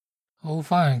好，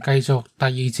歡迎繼續第二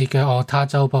節嘅OTA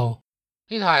週報。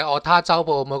呢度係OTA週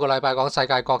報，每個禮拜講世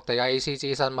界各地嘅 ACG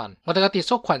新聞。我哋嘅跌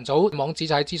縮群組網址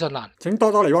就喺資訊欄，請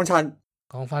多多嚟幫襯。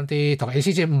講翻啲同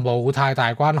ACG 冇太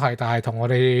大關係，但係同我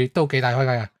哋都幾大開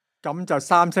嘅。咁就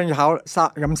三星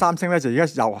三星咧就而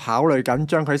家又考慮緊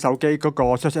將佢手機嗰個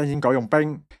search engine改用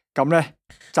冰，咁咧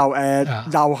就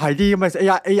又係啲咁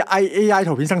嘅 AI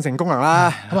圖片生成功能啦。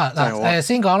咁嗱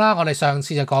先講啦，我哋上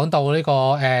次就講到呢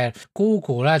個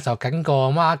Google 咧就緊個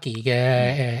Maggie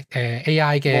嘅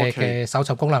AI 嘅搜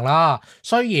尋功能啦。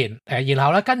雖然然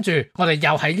後咧跟住我哋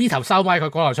又喺呢頭收咪，佢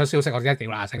嗰頭出消息，我哋一定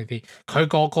要嗱聲呢啲。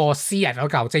佢個私人嗰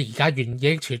嚿，即係而家已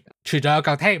經傳咗有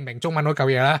嚿聽唔明中文嗰嚿嘢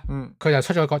咧。佢就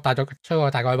出咗個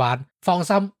大改版，放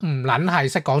心唔撚係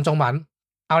識講中文。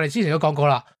我哋之前都講過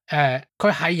啦，佢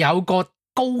係有個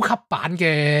高級版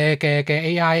嘅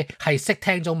AI 係識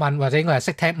聽中文，或者應該係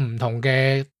識聽唔同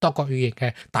嘅多國語言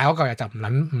嘅，但係嗰嚿嘢就唔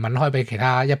撚開俾其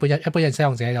他一般人使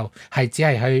用者，就係只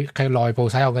係喺佢內部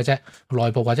使用嘅啫，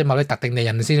內部或者某啲特定嘅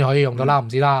人先可以用到啦，唔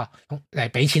知啦。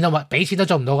俾錢都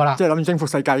做唔到噶啦。即係諗住征服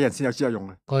世界嘅人先有資格用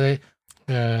嘅。嗰啲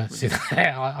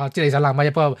我知你想諗乜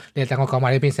嘢，不過你等我講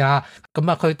埋呢邊先啦。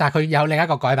咁但係佢有另一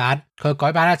個改版，佢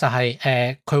改版咧就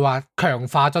係佢話強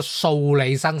化咗數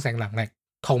理生成能力。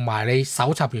同埋你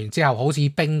搜尋完之後，好似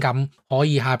冰咁，可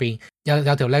以下邊有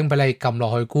條 link 俾你撳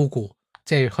落去 Google，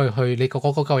 即係去你嗰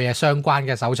嚿嘢相關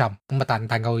嘅搜尋，咁啊彈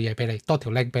嚿嘢俾你，多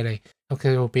條 link 俾你，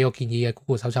佢會俾個建議嘅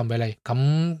Google 搜尋俾你。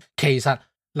咁其實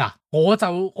嗱，我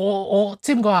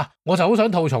知唔知啊？我就好想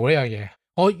吐槽呢樣嘢。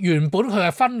我原本佢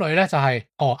嘅分類咧就係、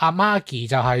阿 Maggie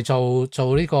就係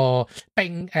做呢個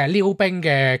撩冰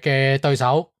嘅對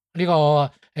手呢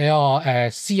個。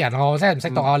私人我真係唔識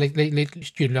讀啊！你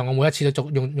原諒我每一次都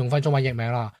用翻中文譯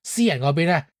名啦。私人嗰邊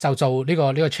咧就做呢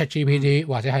個 ChatGPT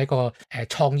或者係一個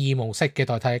創意模式嘅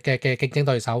代替嘅競爭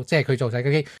對手，即係佢做晒嗰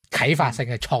啲啟發性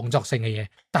嘅創作性嘅嘢。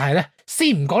但係咧先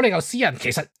唔講你個私人，其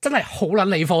實真係好撚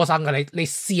理科生嘅。你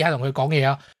試下同佢講嘢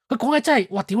啊！佢講嘅真係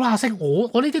哇屌啦聲，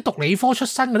我呢啲讀理科出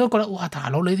身嘅都覺得哇大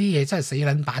佬呢啲嘢真係死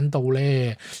撚板到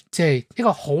咧，即係一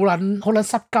個好撚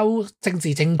濕鳩政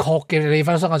治正確嘅理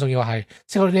科生啊，仲要係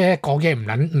即係嗰啲講嘢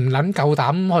唔撚夠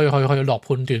膽去落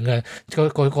判斷嘅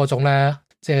嗰種咧，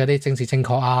即係嗰啲政治正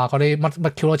確啊，嗰啲乜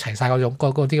Q 都齊晒嗰種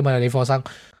嗰啲咁嘅理科生。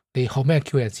你學咩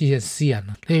叫人私人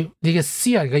啊？你嘅私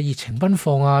人嘅熱情奔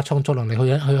放啊，創作能力去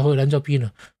撚咗邊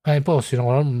啊？不過算啦，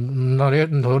我都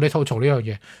唔同你吐槽呢樣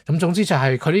嘢。咁總之就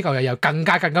係佢呢嚿嘢又更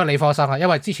加理科生啊，因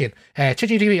為之前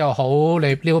ChatGPT 又好，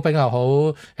你撩冰又好，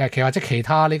或者其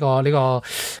他呢個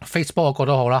Facebook 嗰個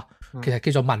都好啦。其實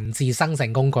叫做文字生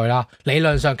成工具啦，理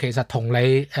論上其實同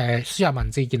你輸入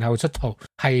文字然後出圖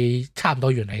係差唔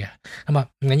多原理嘅。咁啊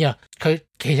唔緊要，佢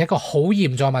其實一個好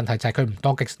嚴重嘅問題就係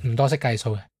佢唔多識計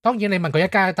數嘅。當然你問佢1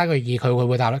加1等於2，佢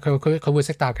會答啦，佢會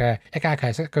識答嘅。1加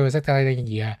1其實佢會識得2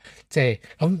嘅，即係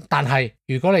咁。但係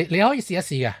如果你可以試一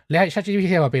試嘅，你喺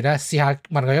ChatGPT 入邊咧試下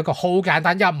問佢一個好簡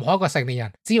單，任何一個成年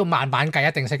人只要慢慢計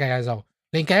一定識計數，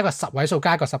你計一個10位數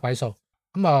加一個10位數。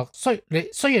咁啊，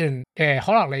雖然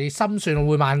可能你心算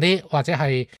會慢啲，或者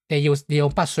係你要用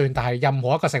筆算，但係任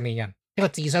何一個成年人，一個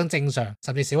智商正常，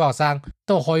甚至小學生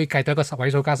都可以計到一個10位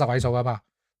數加10位數噶嘛。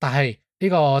但係呢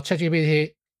個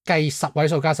ChatGPT 計10位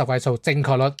數加10位數，正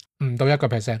確率唔到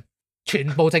1%，全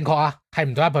部正確啊，係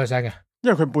唔到1% 嘅。因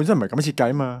為佢本身唔係咁設計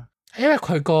啊嘛。因為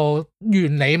佢個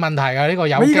原理問題啊，呢個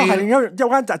有機。呢個係有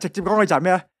間就直接講嘅就係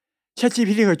咩啊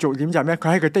 ？ChatGPT 佢做點就係咩？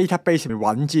佢喺個 database 上面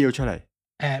揾資料出嚟。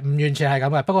唔完全係咁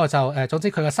嘅，不過就總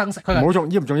之佢嘅生成，佢唔好重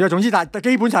要，總之但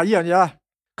基本就係呢樣嘢啦。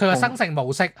佢嘅生成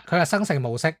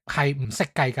模式係唔識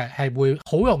計嘅，係會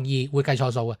好容易會計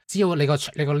錯數嘅。只要你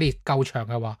個列夠長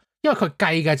嘅話，因為佢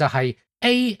計嘅就係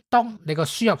A， 當你個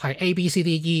輸入係 A B C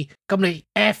D E， 咁你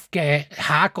F 嘅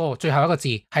下一個最後一個字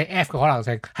係 F 嘅可能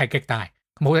性係極大，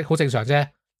好正常啫。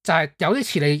就係有啲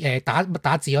似你打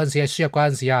字嗰陣時，輸入嗰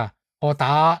陣時啊。我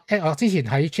之前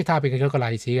喺 Twitter 入邊舉個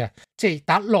例子嘅，即係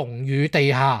打龍與地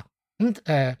下咁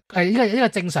呢個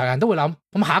正常人都會諗，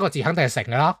咁下一個字肯定係城㗎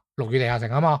啦，龍與地下城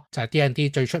啊嘛，就係 D&D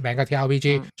最出名嘅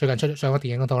TRPG，最近出上個電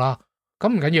影嗰套啦。咁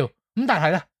唔緊要，咁但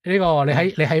係咧呢個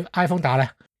你喺 iPhone 打咧，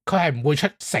佢係唔會出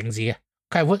城字嘅，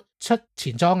佢係會出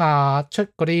錢莊啊，出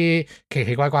嗰啲奇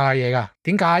奇怪怪嘅嘢㗎。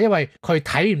點解？因為佢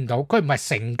睇唔到，佢唔係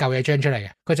成嚿嘢將出嚟嘅，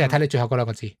佢淨係睇你最後嗰兩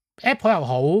個字。Apple 又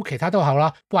好，其他都好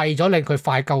啦。為咗令佢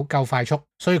夠快速，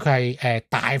所以佢係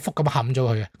大幅咁冚咗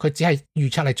佢嘅。佢只係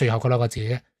預測你最後嗰兩個字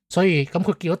嘅。所以咁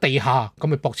佢見到地下，咁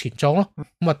咪駁前裝咯。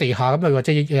咁啊地下咁咪或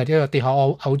者有啲地下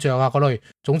偶像啊嗰類。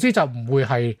總之就唔會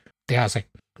係地下城。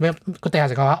個地下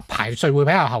城嘅話排序會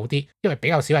比較後啲，因為比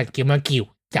較少人咁樣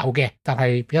叫有嘅，但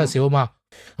係比較少啊嘛。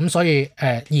咁所以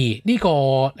而呢個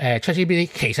ChatGPT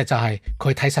其實就係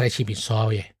佢睇晒你前面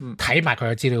所有嘢，睇埋佢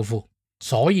嘅資料庫，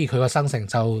所以佢個生成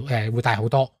就會大好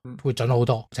多，會準好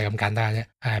多，就係咁簡單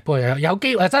啫。不過有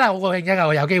機會真係好高興嘅，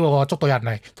我有機會我捉到人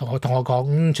嚟同我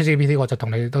講 ChatGPT， 我就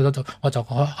同你我就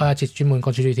開一次專門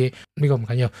講 ChatGPT， 呢個唔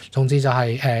緊要。總之就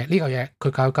係呢個嘢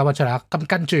佢搞咗出嚟啦，咁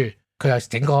跟住佢又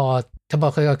整個咁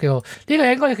啊，佢又叫呢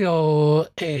個應該叫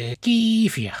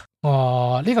Giphy 啊。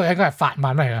呢個應該係法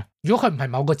文嚟嘅。如果佢唔係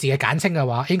某個字嘅簡稱嘅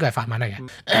話，應該係法文嚟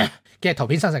嘅嘅圖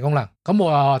片生成功能。咁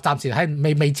我暫時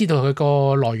未知道佢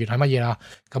個來源係乜嘢啦。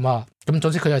咁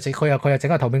總之佢又整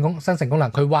個圖片生成功能，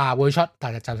佢話會出，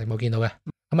但係暫時冇見到嘅。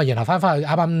咁然後翻去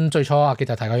啱啱最初阿傑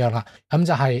就提嗰樣啦。咁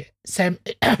就係 Sam，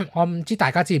 我唔知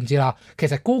大家知唔知啦。其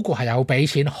實 Google 係有俾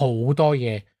錢好多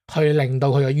嘢去令到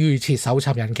佢嘅預設搜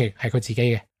尋引擎係佢自己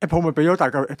嘅。Apple 咪俾咗大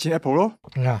嚿錢 Apple 咯。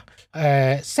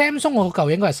Samsung 嗰嚿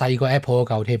應該係細過 Apple 嗰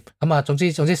嚿添。咁啊，總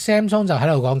之 Samsung 就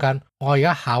喺度講緊，我而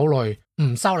家考慮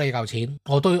唔收你嚿錢，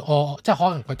我即係可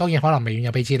能佢當然可能微軟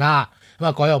有俾錢啦。咁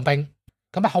啊改用冰，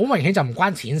咁啊好明顯就唔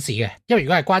關錢事嘅。因為如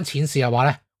果係關錢事嘅話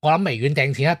咧，我諗微軟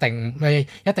掟錢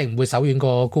一定唔會手軟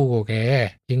過 Google 嘅，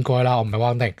應該啦，我唔係話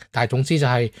肯定。但係總之就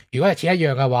係，如果係錢一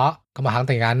樣嘅話，咁啊肯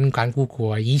定揀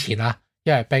Google 啊。以前啊，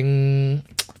因為冰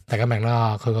大家明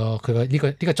啦，佢個呢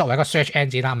個作為一個 search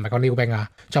engine 啦，唔係講溜冰啊，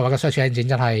作為一個 search engine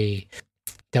真係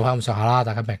掉翻咁上下啦，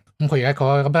大家明。咁佢而家改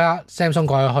咁樣 Samsung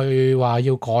改去話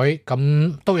要改，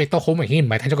咁亦都好明顯唔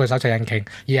係睇中佢搜尋引擎，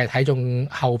而係睇中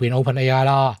後邊 OpenAI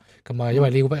啦。咁啊，因為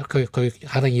溜冰佢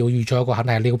肯定要預咗一個肯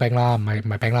定係溜冰啦，唔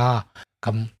係冰啦。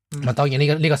咁當然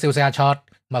呢個消息一出，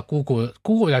咁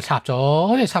Google 就插咗，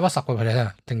好似插咗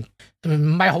10%定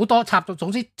唔係好多，插咗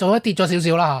總之做一跌咗少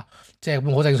少啦，即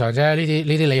係好正常啫。呢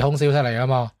啲利空消息嚟啊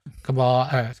嘛。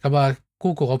咁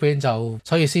Google 嗰邊就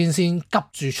所以先急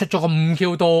住出咗個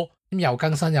5Q 多，咁又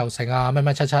更新又成啊乜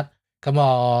77。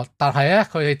咁但係咧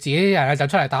佢哋自己人就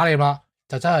出嚟打臉啦，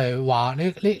就真係話呢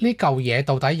嚿嘢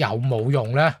到底有冇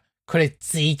用咧？佢哋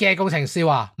自己嘅工程師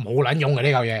話冇撚用嘅呢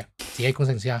嚿嘢，自己工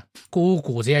程師啊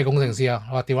 ，Google 自己嘅工程師啊，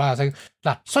我話調下聲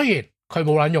嗱，雖然佢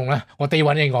冇撚用咧，我 Day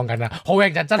One 已經講緊啦，好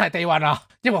認真真係 Day One 啊，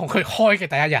因為佢開嘅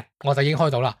第一日我就已經開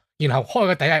到啦，然後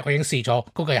開嘅第一日我已經試咗，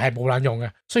嗰個嘢係冇撚用嘅。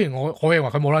雖然我認為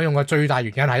佢冇撚用嘅最大原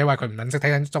因係因為佢唔撚識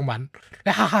睇緊中文，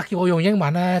你下下叫我用英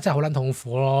文咧，真係好撚痛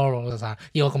苦咯，老實實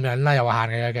要我咁樣啦，有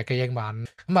限嘅英文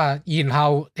然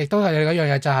後亦都係有一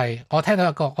樣嘢就係我聽到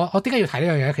一個我點解要提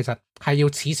呢樣嘢？其實係要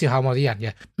恥笑下某啲人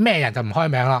嘅，咩人就唔開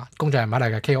名啦，公眾人物嚟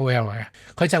嘅 KOL 嚟嘅，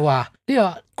佢就話呢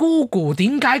個 Google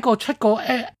點解出個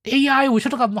AI 會出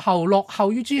得咁後，落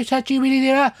後於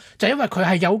ChatGPT 咧？就因為佢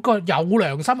係有個有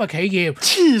良心嘅企業，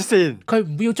黐線，佢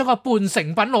唔要將個半成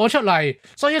品攞出嚟，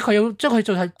所以佢要將佢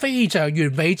做係非常完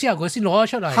美之後，佢先攞得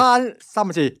出嚟。慳3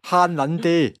個字，慳撚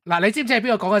啲。嗱，你知唔知係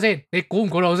邊個講嘅先？你估唔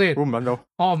估到先？估唔撚到。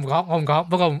我唔講。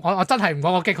不過我真係唔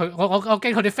講，我驚佢，我驚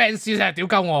佢啲 fans 成日屌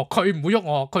鳩我，佢唔會喐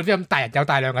我，佢啲咁大人有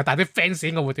大量嘅，但係啲 fans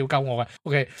應該會屌鳩我嘅。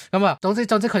OK，總之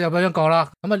佢就咁樣講啦。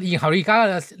然後而家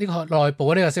呢個內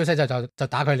部呢個消息就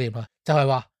打佢臉啊，就係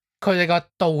話佢哋個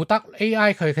道德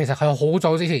AI 佢其實係好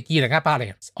早之前2018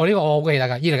年，我好記得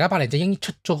㗎，2018年就已經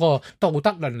出咗個道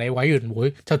德倫理委員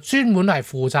會，就專門係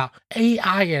負責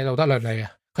AI 嘅道德倫理嘅。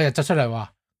佢就出嚟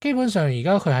話，基本上而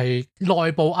家佢係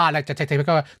內部壓力就直接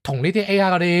同呢啲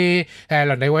AI 嗰啲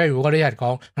倫理委員會嗰啲人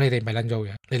講，你哋咪撚做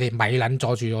嘢，你哋咪撚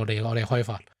阻住我哋開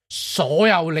發，所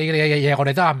有你嘅嘢我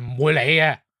哋都係唔會理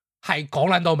嘅，係講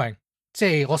撚到明。即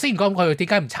係我先講佢點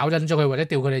解唔炒緊咗佢，或者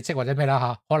調佢哋職或者咩啦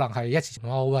嚇，可能係一時唔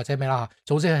好或者咩啦嚇。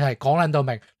總之係講撚到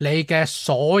明，你嘅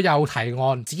所有提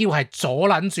案，只要係阻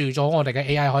撚住咗我哋嘅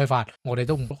AI 開發，我哋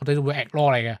都會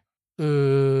ignore 你嘅。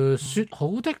說好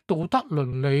的道德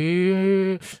倫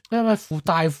理，因為負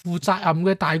責任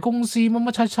嘅大公司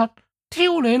乜77，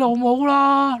挑你老母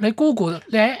啦！你 Google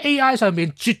你喺 AI 上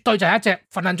面絕對就係一隻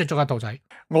瞓撚着咗嘅兔仔。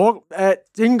我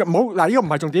應唔好嗱，呢個唔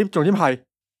係重點，重點係。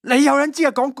你有人知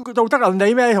啊？講道德倫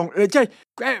理咩？同即係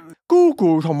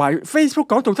Google 同埋 Facebook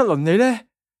講道德倫理咧，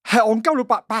係戇鳩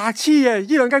到白痴嘅。呢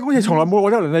兩間公司從來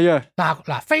冇道德倫理嘅。嗱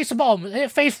 ，Facebook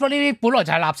呢啲本來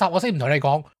就係垃圾，我先唔同你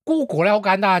講。Google 咧好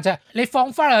簡單嘅啫，你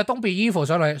放翻嚟Don't be evil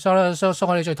上嚟，上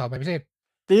你最頭係咪先？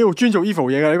屌，專做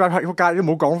evil 嘢嘅，你班仆街都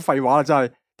冇講廢話啦，真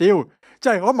係屌。即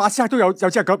係我馬斯克都有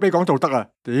隻腳俾你講道德啊！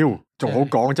屌，仲好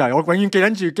講真係，我永遠記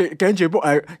緊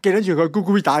住個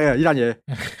Google Reader 嘅呢單嘢。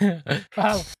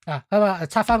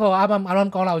插翻個啱啱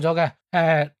講漏咗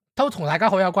嘅，都同大家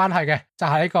好有關係嘅，就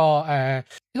係呢個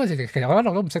其實我一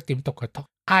路都唔識點讀嘅圖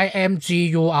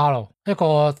 ，IMGUR 一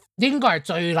個應該係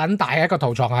最撚大嘅一個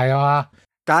圖床係嘛？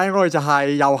解我哋就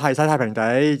係又係洗太平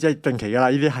地，即係定期噶啦，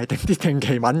呢啲係定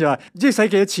期文噶啦，唔知洗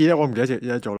幾多次咧，我唔記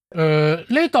得做。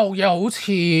呢度嘢好似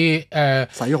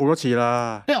洗咗好多次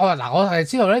啦。我係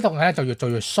知道呢度嘢咧就越做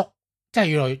越縮，即係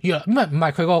越嚟越唔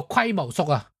係佢個規模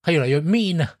縮啊，係越嚟越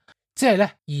mean 啊！即係咧，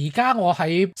而家我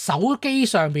喺手機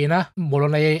上邊咧，無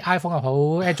論你 iPhone 又好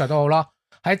Android 都好啦，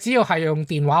係只要係用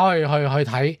電話去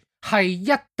睇，係一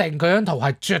定佢張圖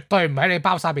係絕對唔喺你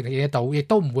包晒邊嘅嘢度，亦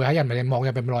都唔會喺人哋網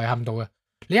入邊內嵌到嘅。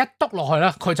你一篤落去咧，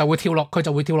佢就會跳落佢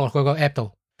個 app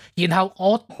度。然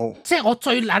後即係我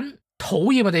最撚討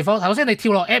厭嘅地方，首先你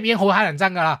跳落 app 已經好乞人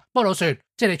憎噶啦，不過老算，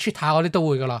即係你 Twitter 嗰啲都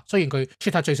會噶啦。雖然佢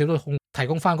Twitter 最少都提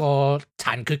供翻個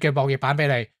殘缺嘅網頁版俾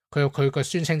你。佢個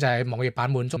宣稱就係網頁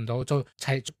版滿足唔到，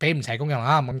俾唔齊功能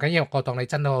啦，唔緊要，我當你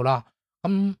真都好啦。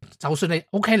咁就算你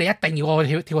OK，你一定要我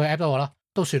跳去 app 度啦，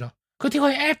都算啦。佢跳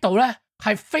去 app 度咧，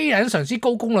係非常之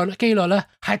高功率機率咧，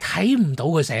係睇唔到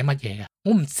佢寫乜嘢嘅。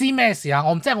我唔知咩事啊，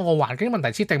我唔知係我個環境問題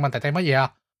設定問題定乜嘢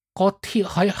啊。我貼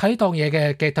喺當嘢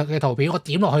嘅圖片，我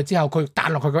點落去之後，佢彈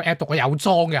落去個 app 度，我有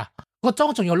裝㗎，個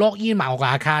裝仲要 log in 埋我個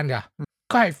account 㗎。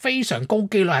佢係非常高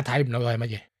機率係睇唔到佢係乜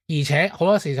嘢。而且好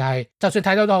多時就係，就算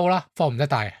睇到都好啦，放唔得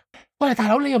大。喂，大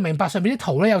佬你要明白上面啲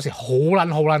圖咧，有時好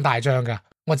撚大張噶，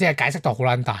我只係解釋到好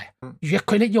撚大。如果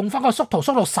佢哋用翻個縮圖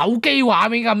縮到手機畫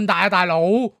面咁大啊，大佬，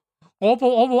我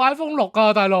部 iPhone 6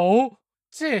啊，大佬，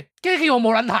即係機我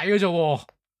冇撚睇嘅啫喎。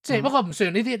即係不過唔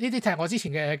算呢啲係我之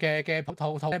前嘅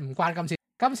圖唔關今次。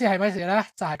今次係咩事咧？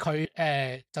就係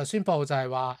佢就宣佈就係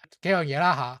話幾樣嘢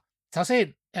啦嚇。首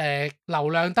先。流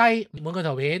量低熱門嘅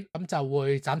圖片咁就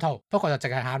會斬圖，不過就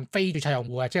淨係限非註冊用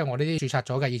戶嘅，即係我呢啲註冊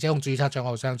咗嘅，而且用註冊賬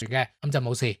號上傳嘅，咁就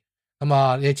冇事。咁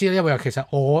啊，你知啦，因為其實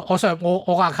我個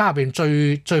account 入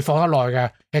邊最放得耐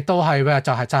嘅，亦都係咩？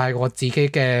就係我自己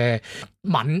嘅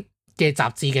文嘅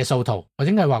雜誌嘅數圖，或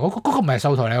者係話嗰個唔係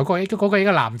數圖嚟，嗰個應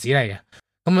該男子嚟嘅，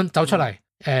咁樣走出嚟。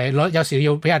有時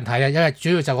要俾人睇啊，因為主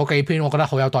要就嗰幾篇我覺得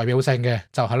好有代表性嘅，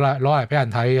就係攞嚟俾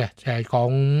人睇嘅，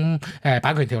講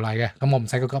版權條例嘅，咁我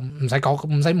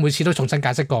唔使每次都重新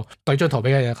解釋過，對張圖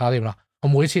俾佢就搞掂啦。我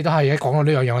每次都係一講到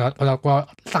呢樣嘢，我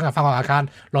就登入翻我 account，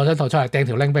攞張圖出嚟掟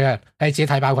條 link 俾佢，自己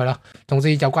睇爆佢啦。總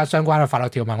之有關相關嘅法律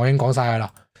條文我已經講晒佢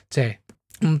啦，即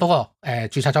係不過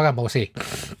註冊咗嘅冇事。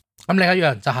咁另一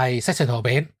樣就係色情圖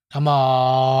片，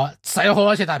咁使咗好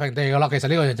多次大平地噶啦，其實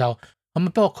呢個人就。咁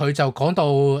不過佢就講到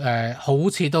好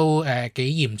似都幾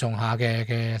嚴重下嘅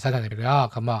洗題嚟啦，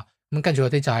咁跟住嗰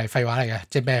啲就係廢話嚟嘅，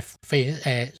即係咩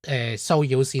騷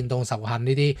擾、煽動仇恨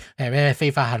呢啲咩非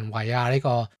法行為啊，呢個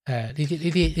呢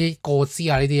啲過失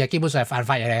啊，呢啲嘢基本上係犯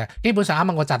法嘢嚟嘅。基本上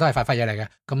啱啱嗰集都係犯法嘢嚟嘅，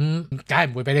咁梗係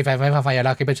唔會俾你犯法嘢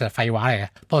啦。基本上係廢話嚟嘅。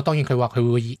不過當然佢話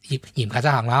佢會嚴格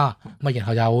執行啦。咁然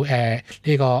後有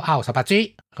呢個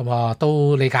R18G， 咁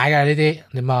都理解嘅呢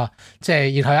啲。咁即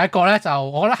係然後有一個咧，就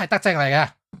我覺得係德政嚟嘅，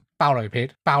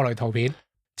爆雷圖片。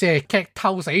即係劇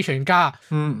透死全家，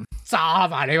炸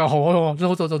埋你個好，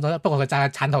不過佢炸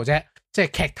係鏟圖啫，即係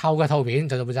劇透嘅圖片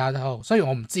就會炸透。雖然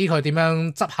我唔知佢點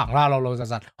樣執行啦，老實，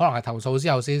可能係投訴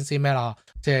之後先咩啦。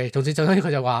即係總之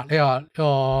佢就話呢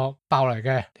個爆雷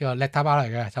嘅，呢個 letter 爆雷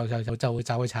嘅，就會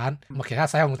鏟。咁其他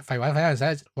使用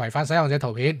違反使用者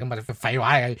圖片，咁廢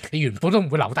話嚟嘅，你原本都唔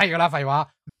會留低噶啦，廢話。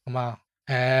咁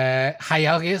係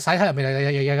有幾洗體入面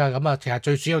有嘢噶，咁其實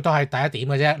最主要都係第一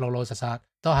點嘅啫，老實。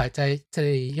都係即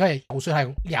係，因為就算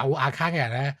係有 account 嘅人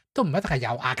咧，都唔一定係有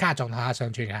account 狀態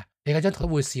上傳嘅。你嗰張圖都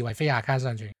會視為非 account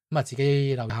上傳，咁自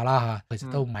己留下啦嚇。其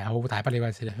實都唔係好大不了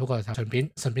嘅事，不過就順便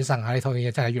呻下呢套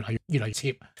嘢，真係越嚟越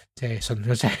cheap，即係順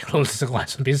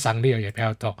便呻呢樣嘢比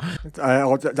較多。我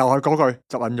又係嗰句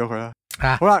就揾咗佢啦。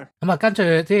好啦，咁跟住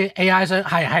啲 AI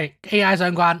係 AI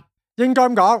相關，應該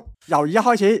咁講。由而家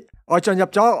開始，我進入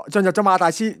咗馬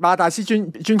大師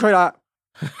專區啦。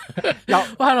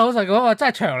喂，老實講，真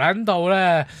係長撚到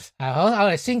咧。好，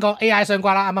我哋先講 AI 相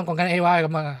關啦。啱啱講緊 AI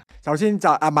咁啊。首先就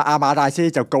阿馬大師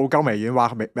就告鳩微軟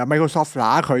話Microsoft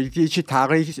拿佢啲 Twitter 嗰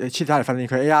啲 Twitter 嚟訓練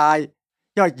佢 AI，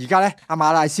因為而家咧阿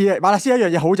馬大師一樣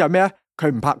嘢好就係咩咧？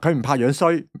佢唔怕樣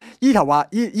衰。依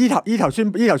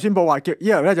頭宣布話叫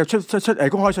依頭咧就出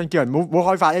公開信叫人唔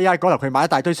好開發 AI，嗰頭佢買一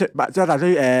大堆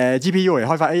GPU 嚟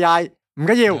開發 AI。唔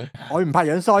緊要，我唔怕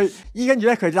樣衰。跟住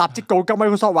咧，佢立即告急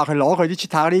Microsoft 話佢攞佢啲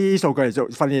Twitter 嗰啲數據嚟做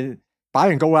訓練，擺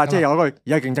完告啦，即係有一個而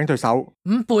家競爭對手。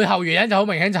咁背後原因就好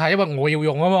明顯，就係因為我要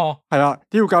用啊嘛。係啦，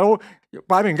屌狗佬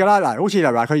擺明噶啦。嗱，好似例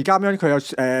如話佢而家咁樣，佢又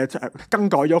更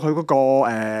改咗佢嗰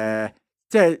個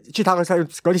即係 Twitter 使用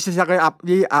嗰啲 Twitter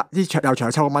啲又長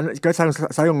臭文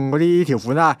嗰使用嗰啲條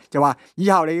款啦，就話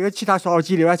以後你啲 Twitter 所有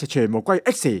資料咧就全部歸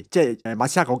X， 即係馬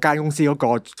斯克嗰間公司嗰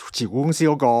個持股公司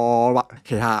嗰個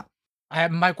旗下。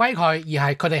唔係歸佢，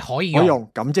而係佢哋可以用。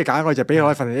咁即係簡單，就俾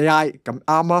佢訓練 AI，咁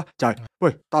啱啊！就係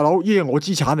喂，大佬，呢個我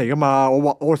資產嚟噶嘛？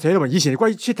我寫到明以前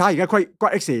歸 Twitter，而家歸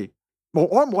X，我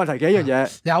覺得冇問題嘅一樣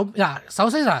嘢。有嗱，首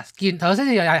先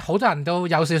又係好多人都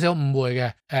有少少誤會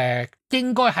嘅，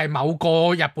應該係某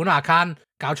個日本 account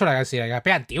搞出嚟嘅事嚟嘅，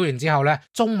俾人屌完之後咧，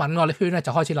中文嗰啲圈咧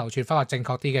就開始流傳翻個正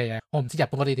確啲嘅嘢。我唔知日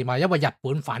本嗰啲點啊，因為日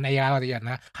本反 AI 嗰啲人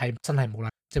咧係真係冇啦。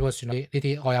即係算呢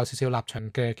啲，我有少少立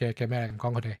場嘅咩嚟唔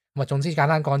講佢哋。咁啊，總之簡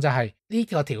單講就係呢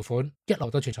個條款一路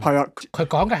都存在。係啊，佢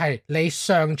講嘅係你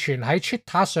上傳喺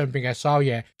Twitter 上邊嘅所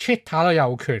有嘢，Twitter 都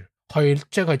有權去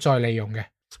將佢再利用嘅。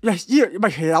呢樣咪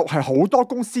其實係好多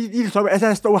公司呢啲所謂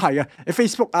SNS 都係嘅，你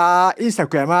Facebook 啊、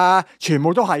Instagram 啊，全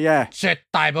部都係嘅，絕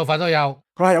大部分都有。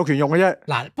佢係有權用嘅啫。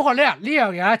嗱，不過呢樣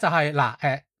嘢咧就係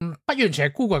不完全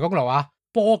係 Google 嘅功勞啊，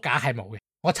波架係冇嘅。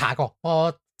我查過，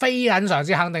我非常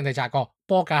之肯定地查過，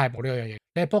波架係冇呢樣嘢。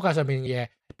你波架上面嘅嘢，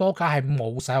波架係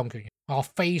冇使用權嘅。我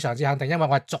非常之肯定，因為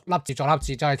我係逐粒字走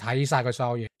去睇晒佢所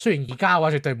有嘢。雖然而家嘅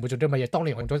話絕對唔會做啲乜嘢，當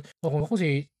年我用咗我好似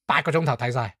8個鐘頭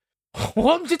睇晒。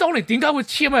我唔知當年點解會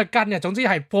黐咁嘅筋嘅，總之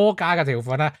係波架嘅條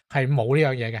款咧係冇呢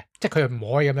樣嘢嘅，即係佢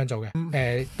唔可以咁樣做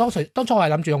嘅。當初我係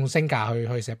諗住用升價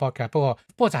去寫波架，不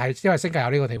過就係因為升價有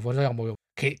呢個條款，所以我冇用。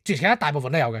其他大部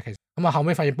分都有嘅，其實咁啊後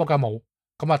尾發現波架冇，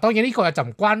咁啊當然呢個就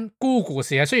唔關 Google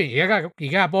事啊。雖然而家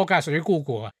嘅波架係屬於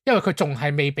Google 啊，因為佢仲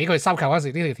係未俾佢收購嗰時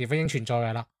呢條條款已經存在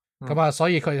嘅啦。咁啊，所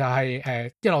以佢就係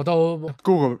一路都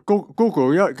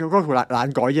Google 因為佢嗰條懶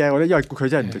改啫，我覺得因為佢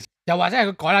真係唔值。又或者係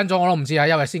佢改撚咗我都唔知啊，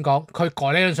因為先講佢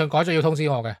改理論上改咗要通知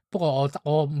我嘅，不過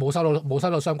我冇收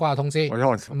到相關嘅通知，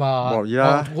咁啊冇留意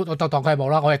啦，我當佢係冇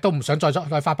啦，我亦都唔想再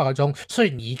花8個鐘。雖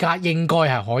然而家應該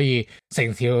係可以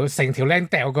成條 link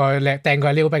掟過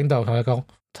去溜冰度，同佢講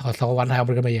同我揾下有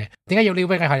冇咁嘅嘢。點解要溜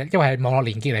冰係因為係網絡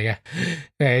連結嚟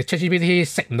嘅，ChatGPT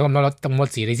食唔到咁多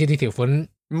字，你知啲條款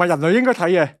唔係人類應該睇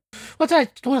嘅。我真係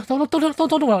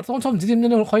當初唔知點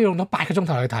解可以用到8個鐘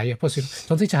頭去睇嘅，不過算。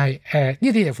總之就係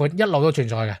呢啲條款一路都存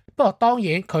在嘅。不過當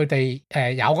然佢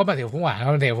哋有咁嘅條款還係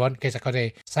咁嘅條款，其實佢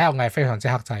哋使用係非常之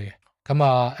克制嘅。咁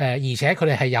啊而且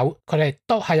佢哋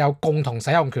都係有共同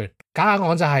使用權。簡單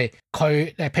講就係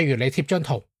佢譬如你貼張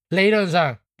圖，理論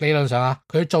上啊，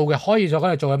佢做嘅可以做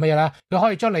緊嚟做嘅乜嘢咧？佢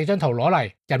可以將你張圖攞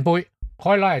嚟人背，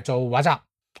可以攞嚟做畫集。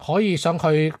可以上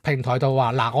去平台度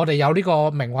話嗱，我哋有呢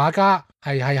個名畫家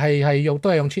係用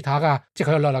都係用 Twitter 噶，即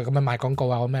係佢落嚟咁樣賣廣告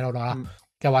啊，或咩咯啦。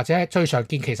又或者最常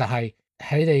見其實係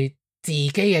喺你自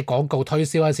己嘅廣告推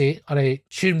銷嗰時，我哋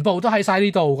全部都喺晒呢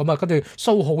度咁啊，跟住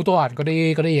show 好多人嗰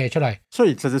啲嘢出嚟。雖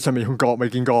然實際上未用過，未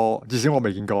見過，至少我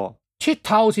未見過。Twitter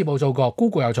好似冇做過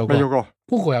 ，Google 有做過。未做過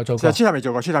 ，Google 有做過。Twitter 未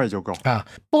做過 ，Twitter 未做過。啊，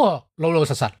不過老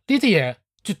實呢啲嘢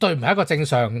絕對唔係一個正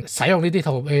常使用呢啲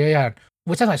圖嘅人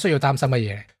會真係需要擔心嘅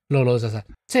嘢。老實，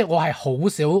即係我係好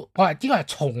少，我係應該係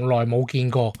從來冇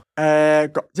見過。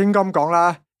應該咁講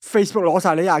啦 ，Facebook 攞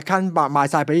晒你 account 賣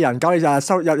晒俾人，搞你就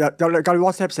收有你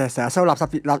WhatsApp 成日收垃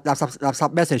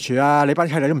圾 message 啊！你班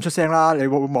契弟都唔出聲啦，你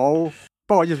會冇？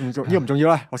不過呢個唔重要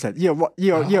啦，我成日呢個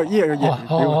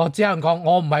嘢。我只能講，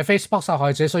我唔係 Facebook 受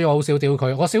害者，所以我好少屌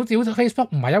佢。我少屌 Facebook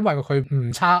唔係因為佢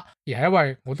唔差，而係因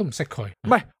為我都唔識佢。唔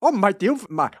係，我唔係屌，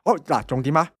唔係我嗱重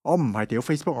點啊！我唔係屌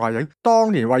Facebook，我係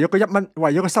當年為咗個1蚊，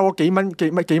為咗個收咗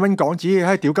幾蚊港紙，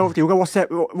喺屌鳩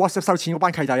WhatsApp 收錢嗰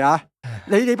班契弟啊！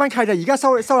你班契弟而家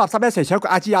收垃圾 message，除咗個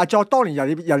阿支阿佐，當年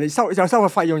人哋收個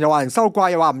費用，又話人收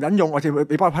貴，又話唔忍用，我哋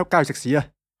你幫佢喺街去食屎啊！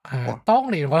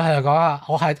當年我係講啊，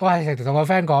我係成日同個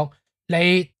friend 講，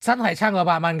你真係差我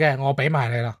8蚊嘅，我俾埋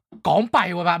你啦，港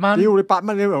幣喎8蚊。屌你8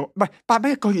蚊，你唔係8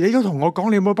蚊一個月，你都同我講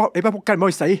你冇你班仆街唔可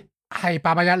以死。係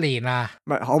8蚊1年啊。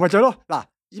唔係我咪就咯嗱。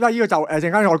依家呢個就陣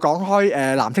間我講開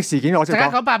藍剔事件，我先講。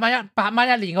陣間講8蚊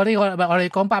1年嗰啲，我哋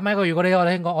講8蚊一個月嗰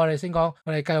啲，我哋先講，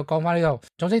我哋繼續講翻呢度。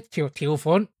總之條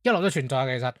款一路都存在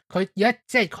嘅，其實佢而家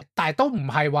即係，但係都唔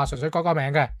係話純粹改個名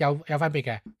嘅，有分別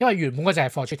嘅。因為原本嗰隻係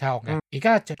for Twitter 用嘅，而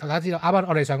家大家知道啱啱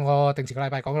我哋上個定時個禮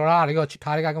拜講咗啦，呢個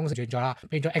Twitter 呢間公司轉咗啦，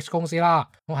變咗 X 公司啦，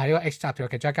我係呢個 X 集團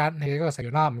嘅其中一間，你呢個成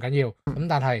員啦，唔緊要。咁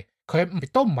但係佢亦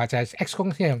都唔係淨係 X 公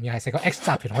司用，而係成個 X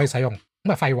集團可以使用。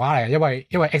咁啊廢話嚟，因為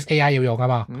XAI 要用啊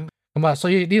嘛。咁啊，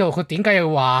所以呢度佢點解要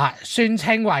話宣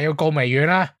稱話要告微軟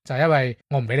咧？就係因為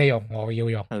我唔俾你用，我要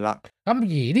用。係啦。咁而呢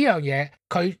樣嘢，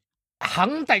佢肯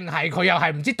定係佢又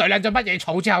係唔知對撚咗乜嘢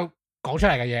草之後講出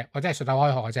嚟嘅嘢，或者係順口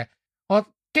開河嘅啫。我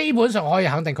基本上可以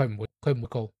肯定佢唔會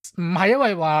告，唔係因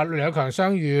為話兩強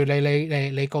相遇，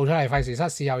你告出嚟費時失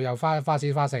事又花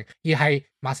錢花成，而係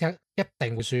馬斯克一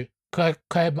定會輸。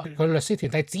佢律師團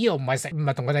體只要唔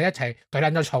係同佢哋一齊對撚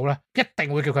咗草咧，一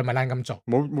定會叫佢咪撚咁做。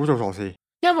冇做錯事。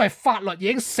因為法律已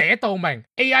經寫到明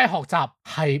 ，AI 學習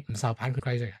係唔受版權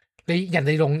規制嘅。人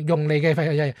哋用你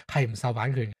嘅係唔受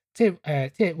版權嘅。即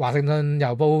係華盛頓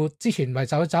郵報之前咪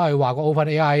走去話個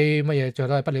OpenAI 乜嘢，最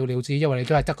多係不了了之，因為你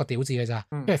都係得個屌字嘅咋。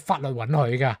因為法律允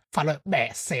許噶，法律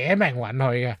寫明允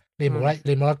許嘅。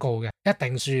你冇得告嘅，一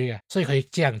定輸嘅，所以佢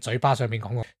只能嘴巴上面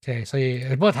講過，即係所以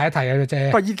不過睇一睇嘅啫。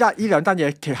不過依家呢兩單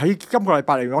嘢，其實喺今個禮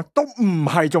拜嚟講都唔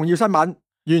係重要新聞，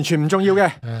完全唔重要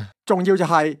嘅。重要就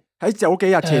係喺早幾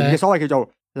日前嘅所謂叫做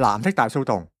藍剔大騷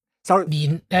動。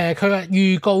佢嘅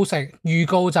預告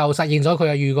就實現咗佢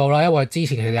嘅預告啦，因為之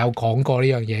前其實有講過呢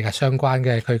樣嘢嘅相關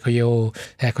嘅，佢要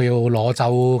攞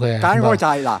走佢。簡單講就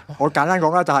係我簡單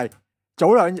講啦，就係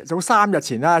早3日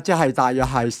前啦，即係大約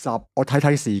係我睇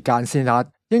睇時間先啦，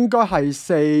應該係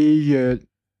4月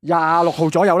26號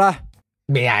左右啦。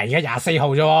咩啊？而家24號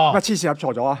啫喎。黐線入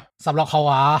錯咗啊！16號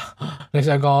啊，你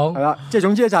想講？係啦，即係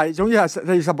總之係4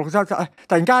月16號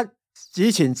突然間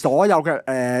之前所有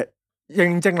嘅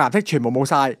認證藍剔全部冇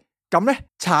晒，咁咧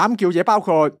慘叫者包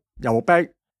括游碧、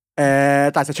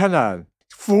大石昌良、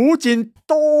苦戰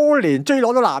多年追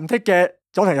攞到藍剔嘅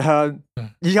左庭向，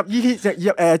以及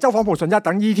ET 周訪蒲順一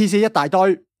等 ETC 一大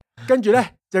堆，跟住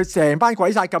咧就成班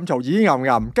鬼晒咁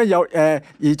嘈，跟住有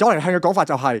而左庭向嘅講法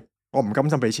就係我唔甘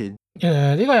心俾錢。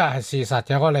呢個又係事實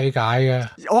嘅，我理解嘅。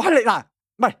我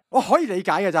可以理解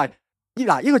嘅就係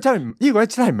呢個真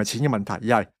係唔係錢嘅問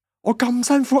題，而係。我咁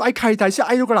辛苦嗌契弟先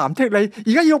嗌到個藍剔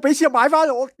你，而家要俾錢買翻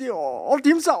我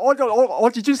點受？我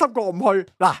自尊心過唔去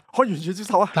嗱，我完全接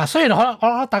受啊！雖然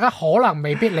我大家可能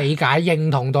未必理解認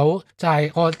同到，就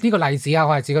係我呢個例子啊，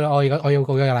我係指我要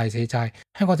舉一個例子，就係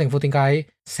香港政府點解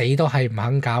死都係唔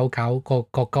肯搞個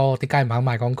國歌，點解唔肯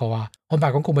賣廣告啊？我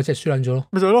賣廣告咪即係輸撚咗咯，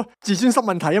咪就係咯，自尊心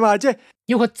問題啊嘛，即係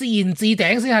要佢自言自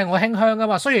頂先係我馨香噶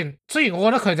嘛。雖然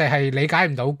我覺得佢哋係理解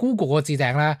唔到 Google 個置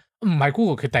頂咧。唔係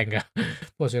Google 決定嘅，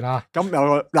不過算啦。咁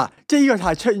即係呢個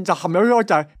係出現就陷入咗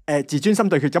就係自尊心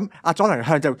對決。咁阿左庭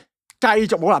向就繼續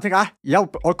冇藍剔啊！而家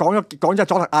我講咗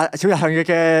左庭小日向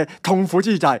嘅痛苦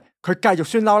之處就係佢繼續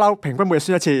酸嬲，平均每日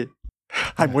酸一次，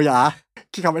係每日啊。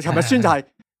琴日酸就係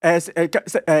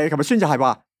琴日酸就係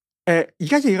話而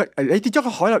家你跌咗個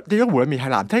海跌咗湖裏面係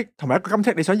藍剔同埋一個金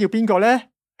剔，你想要邊個咧？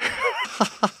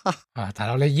大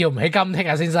佬你要唔起金剔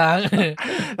啊，先生？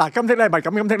金剔咧，唔係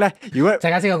咁金剔咧。如果陣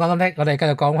間先我講金剔，我哋繼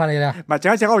續講翻你啦。唔係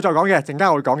陣間我會再講嘅，陣間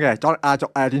我會講嘅。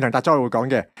斷層達會講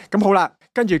嘅。咁好啦，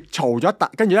跟住嘈咗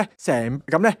跟住咧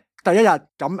咁咧，第一日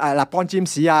咁立邦占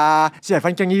士啊、史提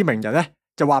芬京呢啲名人咧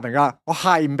就話明啦，我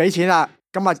係唔俾錢啦。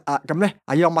咁咧，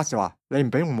阿 Elon Musk 就話你唔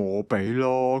俾我俾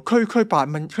咯，區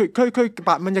8蚊，區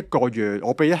8蚊一個月，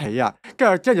我俾得起啊。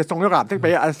跟住就送咗個藍剔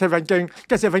俾阿史提芬京，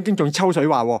跟住史提芬京仲抽水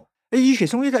話。你與其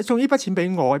送呢筆錢俾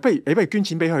我，不如捐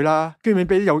錢俾佢啦，捐錢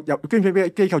俾捐錢俾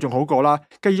機構仲好過啦。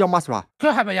跟住 Elon Musk 話，佢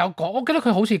係咪有講？我記得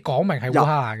佢好似講明係烏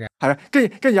克蘭嘅。係啊，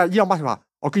跟住阿 Elon Musk 話，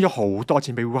我捐咗好多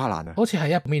錢俾烏克蘭啊。好似係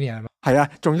1 million 係嘛？係啊，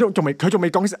佢仲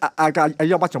未講阿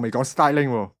Elon Musk 仲未講 Starlink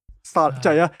喎，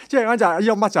就係啊，即係就係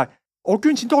Elon Musk 就係我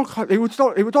捐錢多，你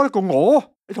會多得過我？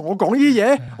你同我講呢啲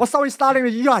嘢，我收起 Starlink，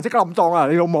你依家係即刻冧檔啊！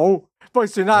你老母。不過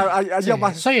算啦，阿 Elon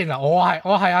Musk。雖然我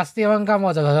係阿 Stephen 金，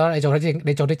我就覺得你做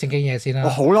啲正經嘢先啦。我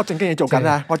好多正經嘢做緊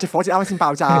啊！我隻火箭啱啱先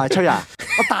爆炸，吹啊！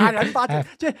我大撚巴，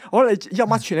即係我哋 Elon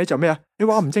Musk 串你做咩啊？你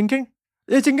話我唔正經？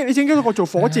你正經到我做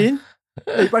火箭？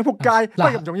你鬼仆街，不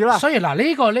過唔重要啦。所以呢樣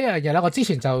嘢咧，我之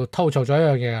前就吐槽咗一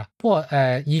樣嘢啊。不過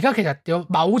而家其實有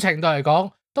某程度嚟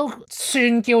講，都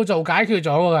算叫做解決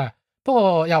咗嘅。不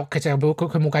過其實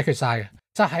佢冇解決晒嘅，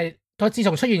就係佢自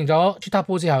從出現咗 OTA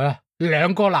波之後咧。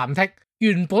兩個藍剔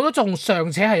原本都仲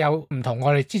尚且係有唔同，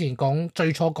我哋之前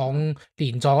最初講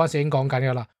連載嗰時已經講緊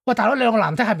㗎啦。喂，大佬，兩個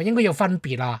藍剔係咪應該要分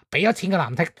別啊？俾咗錢嘅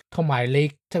藍剔同埋你，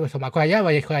即係同埋佢係因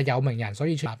為佢係有名人所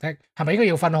以出藍剔，係咪應該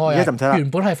要分開啊？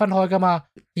原本係分開㗎嘛，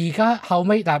而家後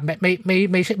尾但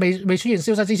未出現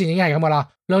消失之前已經係咁㗎啦，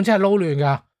兩隻係撈亂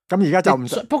㗎。咁而家就唔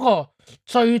不過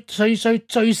最少你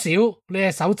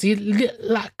係手指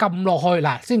撳落去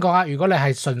嗱，先講下，如果你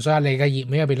係純粹喺你嘅頁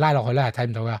面入邊拉落去咧，係睇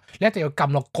唔到噶。你一定要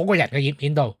撳落嗰個人嘅頁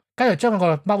面度，跟住將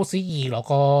個 mouse 移落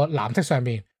個藍剔上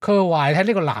面，佢會話你睇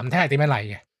呢個藍剔係點樣嚟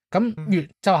嘅。咁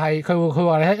就係佢會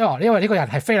話你睇，因為呢個人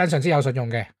係非常之有信用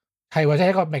嘅，係或者係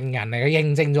一個名人嚟嘅，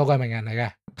認證咗個名人嚟嘅，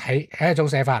係一種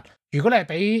寫法。如果你係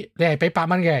俾8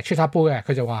蚊嘅 OTA 波嘅，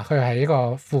佢就話佢係一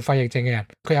個付費認證嘅人，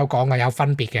佢有講嘅，有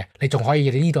分別嘅，你仲可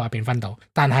以喺呢度入邊分到，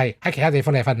但係喺其他地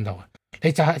方你係分唔到嘅。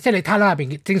你就係即係你攤喺入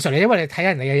邊正常，你因為你睇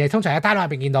人哋嘅嘢，通常喺攤喺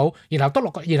入邊見到，然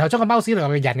後然後將個 mouse 落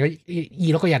個人嘅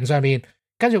移落個人上面，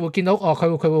跟住會見到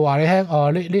佢會話你聽呢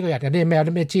個人有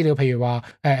啲咩資料，譬如話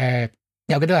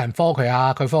有幾多人 follow 佢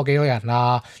啊，佢 follow 幾多人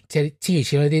啊，即係諸如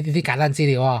此類啲簡單資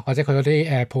料啊，或者佢嗰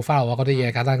啲profile 啊嗰啲嘢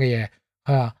簡單嘅嘢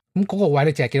係啊。咁嗰個位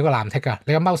你淨係見到個藍剔㗎，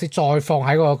你個 mouse 再放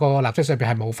喺個藍剔上邊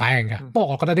係冇反應嘅。不過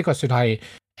我覺得呢個算係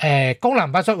功能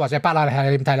不足或者不啦，你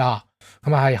睇你點睇啦？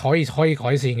咁啊係可以改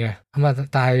善嘅。咁啊，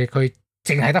但係佢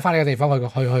淨係得翻呢個地方，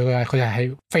佢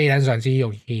係非常之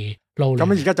容易撈亂。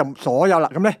咁而家就所有啦。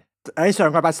咁咧喺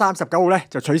上個禮拜39號咧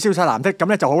就取消晒藍剔，咁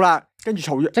咧就好啦。跟住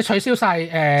嘈，即係取消晒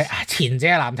前者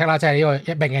嘅藍剔啦，即係呢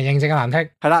個名人認證嘅藍剔。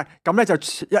係啦，咁咧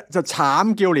就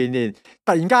慘叫連連。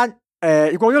突然間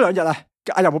過咗2日啊，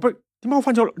阿游慕碧點解我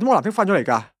藍剔翻咗嚟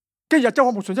㗎？跟住日周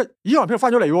刊木訊咦藍剔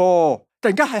翻咗嚟喎！突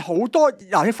然間係好多藍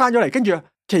剔翻咗嚟，跟住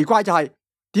奇怪就係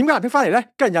點解藍剔翻嚟咧？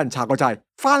跟住有人查過就係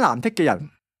翻藍剔嘅人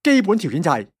基本條件就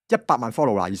係100萬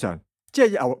follower 以上。即係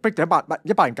游碧就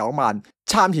109萬，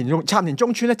杉田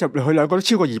中村咧就佢兩個都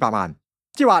超過200萬，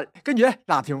即係話跟住咧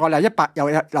藍田愛麗藍田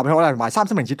愛麗同埋三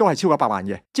星明治都係超過100萬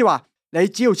嘅，即係話你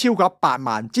只要超過100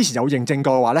萬之前有認證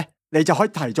過嘅話咧，你就可以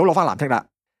提早攞翻藍剔啦。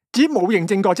至於冇認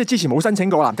證過，即係之前冇申請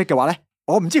過藍剔嘅話咧，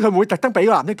我唔知佢會唔會特登俾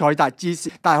個藍剔佢，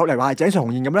但係嚟話係井上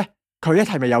雄彥咁咧，佢一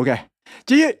係未有嘅。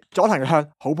至於佐藤日向，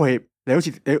好抱歉，你好似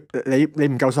你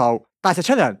唔夠數，但係石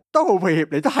出良都好抱歉，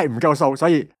你都係唔夠數，所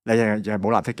以你仍係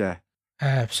冇藍剔嘅。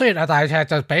雖然大赤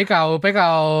就比較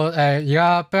而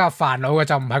家比較煩惱嘅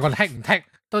就唔係個剔唔剔，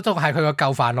都係佢個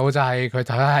舊煩惱就係佢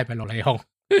睇下係咪蘿莉控。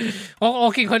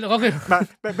我見佢唔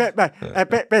係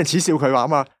俾人恥笑佢話啊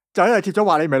嘛，就因為貼咗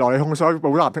話你唔係蘿莉控，所以冇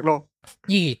藍剔咯。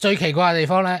而最奇怪嘅地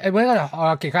方咧，本身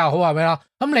其他又好話咩啦？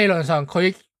咁理論上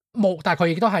佢冇，但係佢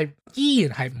亦都係依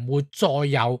然係唔會再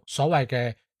有所謂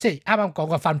嘅。即係啱啱講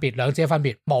個分別，兩者嘅分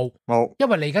別冇，因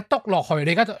為你而家篤落去，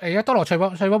你而家篤落翠寶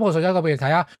報稅咗嗰邊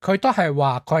睇啊，佢都係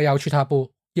話佢係有 Twitter 簿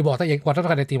要獲得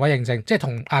佢哋電話認證，即係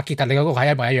同阿傑特你嗰個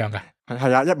係一模一樣嘅。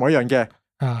係啊，一模一樣嘅。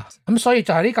咁所以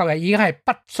就係呢嚿嘢已經係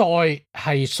不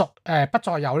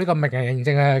再有呢個名人認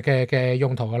證嘅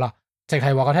用途噶啦，淨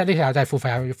係話我聽呢條就係付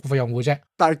費用戶啫。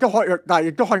但係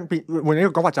亦都可以變換一個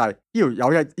講法，就係呢條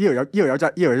友真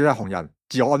係紅人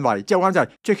自我安慰，即係啱就係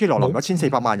J.K. 羅琳咗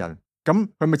1400萬人。咁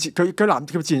佢咪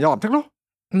佢自然有藍剔咯。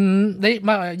你唔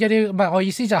係我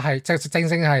意思就係正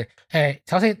係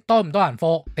首先多唔多人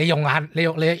follow，你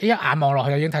一眼望落去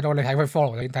就已經睇到，你睇佢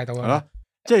follow 就已經睇到㗎啦。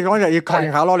即係講就要確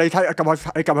認下咯。你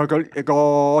撳去個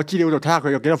資料度睇下佢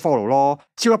有幾多 follow 咯。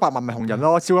超100萬咪紅人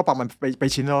咯，超100萬俾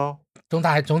錢咯。但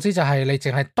係總之就係你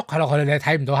淨係篤喺落去，你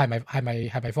睇唔到係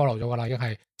咪 follow 咗㗎啦？已經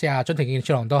係即係阿津田健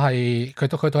次郎都係佢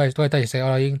都係第4個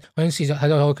啦，我已經試咗睇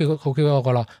到好 Q 嗰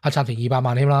個啦。阿杉田200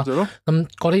萬添啦。咁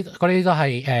嗰啲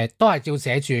都係照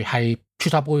寫住係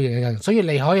Twitter 杯嘅，所以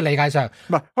你可以理解上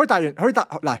唔係可以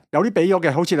嗱有啲俾咗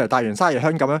嘅，好似嚟大元沙耶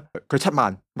香咁樣，佢7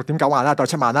萬6.9萬啦，當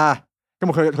7萬啦。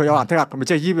咁佢有藍剔啦，咁咪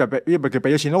即係呢咪叫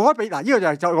俾咗錢咯。我覺得俾嗱呢個就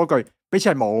係就嗰句俾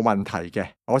錢係冇問題嘅。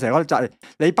我成日覺得就係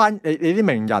你啲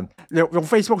名人用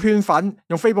Facebook 圈粉，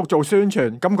用 Facebook 做宣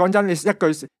傳，咁講真，你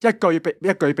一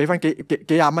句俾翻幾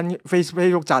廿蚊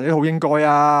Facebook 賺，你都好應該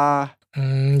啊。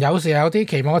有時有啲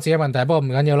期望我自己問題，不過唔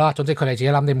緊要啦。總之佢哋自己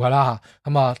諗掂佢啦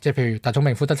嚇。咁啊，即係譬如大眾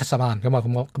名夫得70萬咁啊，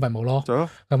咁咪冇咯。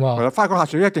咁啊，花江下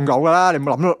水一定有㗎啦，你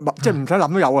冇諗都即係唔使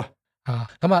諗都有啊。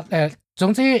咁啊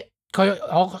總之。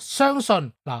我相信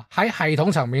嗱喺系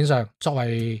統層面上，作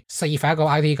為示範一個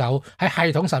IT9喺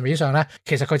系統層面上咧，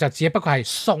其實佢就只不過係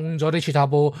送咗啲 Twitter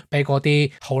煲俾嗰啲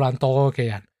好撚多嘅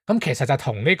人，咁其實就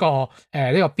同呢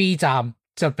個 B 站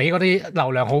就俾嗰啲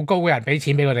流量好高嘅人俾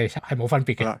錢俾佢哋係冇分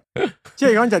別嘅。即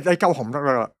係講就你夠紅得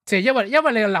啦。即係因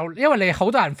為你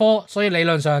好多人科，所以理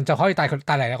論上就可以帶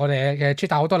嚟我哋嘅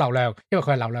Twitter 好多流量，因為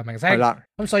佢係流量明星。係啦。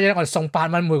咁所以咧，我哋送8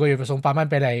蚊每個月送8蚊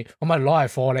俾你，咁咪攞嚟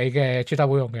貨你嘅 Twitter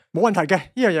會用嘅。冇問題嘅，呢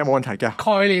樣嘢冇問題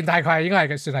嘅。概念大概應該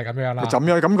係算係咁樣啦。就咁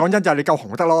樣咁講真就係你夠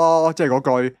紅得咯，即係嗰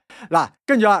句。嗱，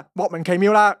跟住啦，莫名其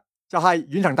妙啦，就係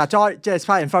遠藤達哉，即係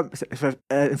Spy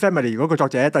and Family 嗰個作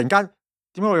者，突然間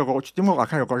點解我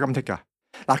account 有個金剔㗎？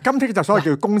嗱，金剔就所謂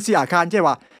叫公司 account，即係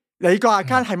話。你個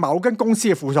account 係某間公司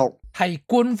嘅附屬，係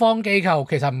官方機構，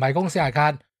其實唔係公司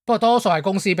account，不過多數係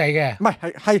公司俾嘅。唔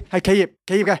係係企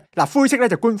業嘅。嗱，灰色咧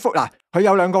就官方，嗱佢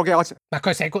有兩個嘅，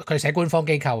佢寫官方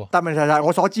機構。但問題就係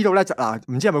我所知道咧就嗱，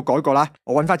唔知有冇改過啦。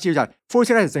我揾翻資料就係灰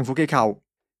色咧就政府機構，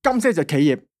金色就企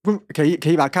業。企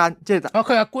業 account 即係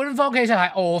佢話官方其實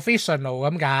係 official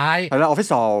咁解，係啦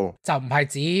official 就唔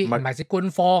係指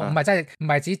官方，唔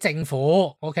係指政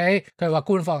府 ，OK 佢話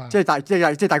官方啊，即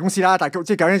係大公司啦，即係究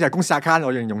竟就係公司 account，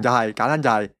我形容就係簡單就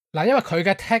係嗱，因為佢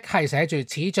嘅 tag 係寫住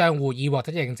此賬戶已獲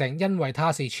得認證，因為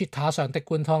它是 Twitter 上的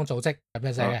官方組織咁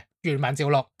樣寫嘅。原文照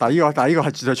錄，但係呢個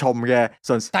係絕對錯誤嘅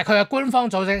信息。但係佢嘅官方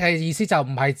組織嘅意思就唔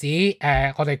係指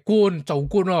我哋做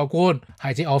官嗰個官，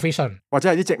係指 official 或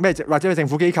者係啲或者係政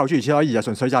府機構諸如此類，而就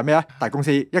純粹就係咩啊？大公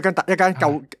司一間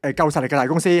夠實力嘅大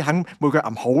公司，肯每個月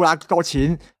揞好啦多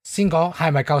錢。先講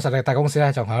係咪夠實力嘅大公司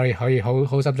咧，仲可以好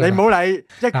心。你唔好理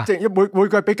每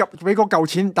個月俾嗰嚿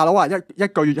錢，大佬啊一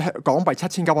個月港幣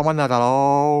7900蚊啊，大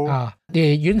佬而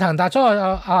遠藤達哉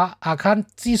個account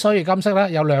之所以金色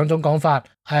咧，有兩種講法。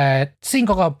先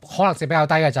嗰個可能性比較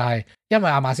低嘅就係因為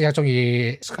阿馬斯克中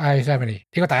意 Spy Family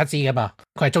呢個大家知噶嘛，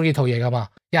佢係中意套嘢噶嘛。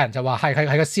有人就話係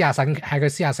佢私下醒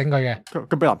佢嘅。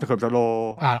咁俾藍剔佢唔得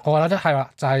咯。我覺得係啦，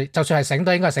就算係醒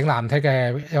都應該係醒藍剔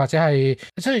嘅，又或者係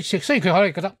雖然佢可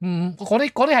能覺得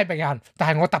嗰啲係名人，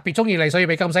但係我特別中意你，所以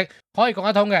俾金色可以講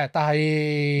得通嘅。但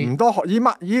係唔多以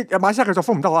馬斯克嘅作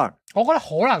風唔得可能。我覺得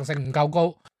可能性唔夠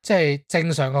高。即係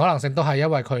正常嘅可能性都係因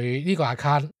為佢呢個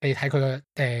account， 你睇佢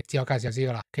嘅自我介紹就知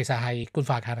噶啦，其實係官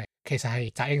方 account 嚟，其實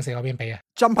係澤英社嗰邊俾嘅。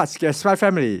Jumpers 嘅 Spy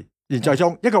Family 連載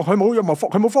中，一個佢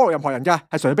冇 follow 任何人㗎，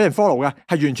係純粹俾人 follow 嘅，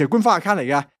係完全官方 account 嚟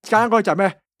嘅。簡單嗰個就係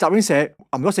咩？澤英社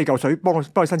揞咗4嚿水幫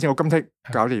佢申請個金剔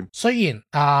搞掂。雖然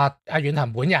阿遠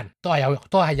藤本人都係有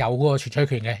嗰個存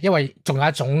取權嘅，因為仲有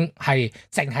一種係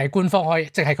淨係官方可以，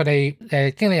淨係佢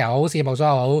哋經理又好，事務所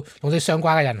又好，總之相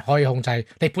關嘅人可以控制，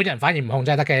你本人反而唔控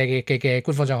制得嘅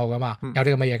官方賬號噶嘛，有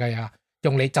啲咁嘅嘢㗎。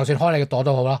用你就算開你個朵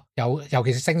都好咯，尤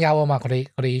其是聲優啊嘛，佢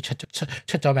哋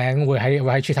出咗名會喺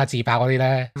Twitter 自爆嗰啲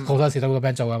咧，好多時都會咁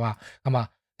樣做噶嘛，咁啊。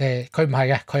佢唔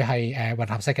係嘅，佢係混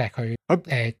合式嘅，佢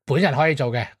本人可以做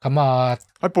嘅，咁啊，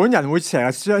佢本人會成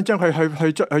日將佢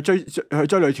去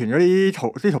追女團嗰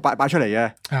啲圖擺出嚟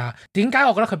嘅。點解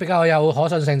我覺得佢比較有可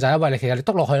信性就係因為其實你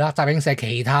篤落去啦，集英社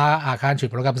其他 account 全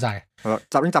部都金晒。係啦，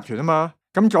集英集團啊嘛，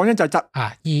咁講緊就係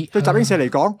對集英社嚟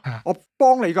講，我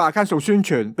幫你個 account 做宣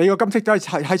傳，俾個金色都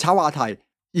係炒話題，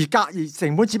而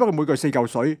成本只不過每句4嚿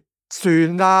水。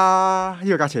算啦，呢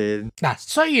個價錢。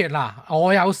雖然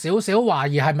我有少少懷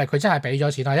疑係咪佢真係俾咗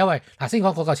錢啦，因為先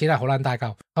講嗰個錢係好撚大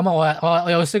嚿，咁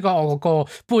我有試過我個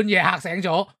半夜嚇醒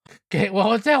咗，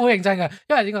我真係好認真嘅，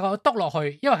因為點解我篤落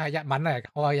去，因為係日文嚟嘅，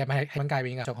我話日文係日文界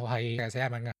面嘅，仲好係寫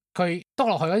日文嘅，佢篤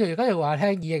落去跟住話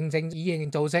聽已認證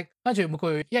組織，跟住每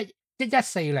個月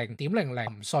1140.00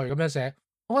唔稅咁樣寫，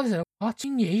我嗰陣時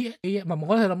千嘢，唔係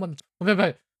我嗰陣諗唔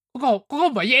嗰個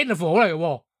唔係 yen 符號嚟嘅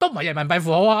喎，都唔係人民幣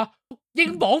符號啊，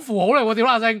英鎊符號嚟喎，屌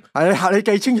啦聲！係你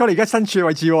記清楚你而家身處嘅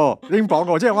位置喎，英鎊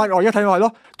喎，即係我而家睇落係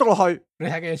咯，篤落去，你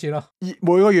睇幾多錢咯？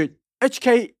每個月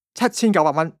HK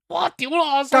 7900蚊，哇屌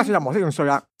啦！加上任何適用稅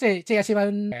額，即係1000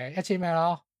蚊1000咩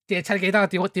咯？即係記得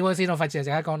屌佢先，我費事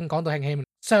成日講到興起。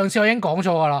上次我已經講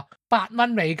錯噶啦，8蚊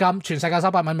美金，全世界收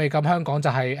8蚊美金，香港就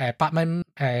係8蚊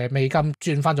美金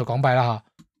轉翻做港幣啦嚇。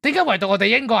點解唯獨我哋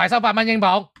英國係收8蚊英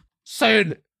鎊？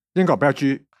算。英國比較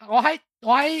豬，我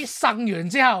喺呻完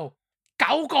之後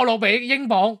9個6俾英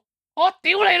鎊，我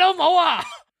屌你老母啊！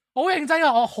好認真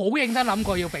啊，我好認真諗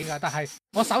過要俾噶，但係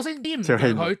我首先啲唔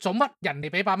明佢做乜，人哋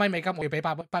俾8蚊美金，我要俾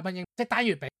8蚊英，即係單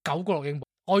月俾9個6英鎊。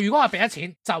我如果係俾咗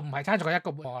錢，就唔係差咗佢1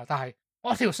個半啊。但係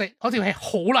我條氣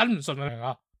好撚唔順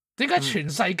啊！點解全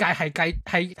世界係計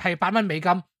係8蚊美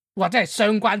金，或者係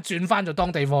相關轉翻做當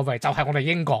地貨幣，就係我哋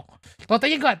英國？我哋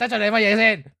英國人得罪你乜嘢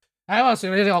先？我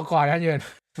算呢啲我個人恩怨。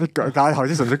但係頭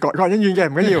先純粹個人恩怨嘅，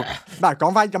唔緊要。唔係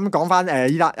講翻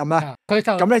依啦咁啦。佢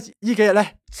就咁咧，呢幾日咧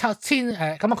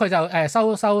咁佢就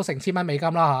收成1000蚊美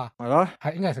金啦嚇。係咯，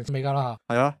係應該係成1000美金啦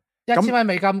嚇。係啊，1000蚊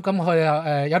美金咁佢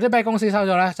又有啲咩公司收咗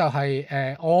咧？就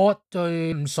係我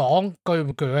最唔爽巨唔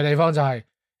巨嘅地方就係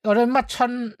嗰啲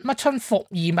乜春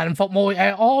移民服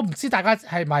務我唔知大家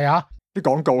係咪啊？啲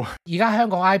廣告。而家香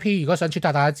港 IP 如果想出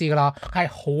大家都知噶啦，係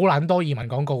好撚多移民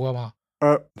廣告噶嘛。可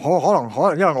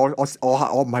能，因為我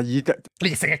唔係以你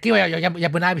成日叫我有日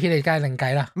本 IP， 你梗係另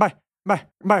計啦。唔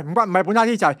係本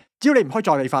IP 就係只要你唔開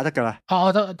在地化得噶啦。都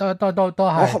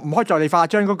係。我唔開在地化，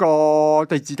將嗰個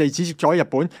地址接咗喺日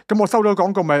本，咁我收到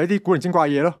廣告咪有啲古靈精怪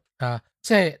嘢咯。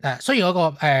即係雖然嗰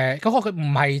個佢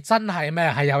唔係真係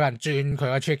咩，係有人轉佢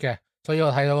個 tweet 嘅，所以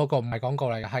我睇到嗰個唔係廣告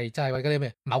嚟嘅，係真係為嗰啲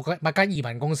咩某間移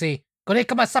民公司嗰啲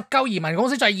今日濕鳩移民公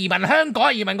司就係移民香港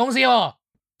嘅移民公司喎。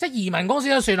即係移民公司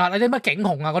都算啦，你啲乜景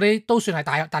鴻啊嗰啲都算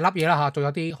係大粒嘢啦嚇，仲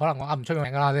有啲可能我唔出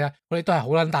名噶啦啲，嗰啲都係好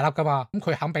撚大粒噶嘛，咁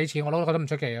佢肯俾錢我都覺得唔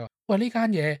出奇喎。喂，呢間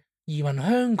嘢移民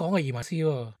香港嘅移民司喎，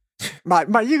唔係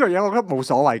呢個嘢我覺得冇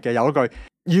所謂嘅，有一句，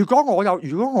如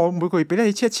果我每個月俾得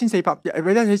你1400，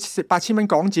俾得你8000蚊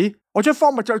港紙，我將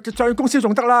方物再公司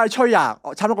仲得啦，你吹啊，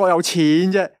差唔多我有錢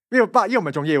啫，呢個唔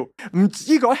係重要，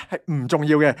呢個係唔重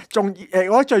要嘅，我覺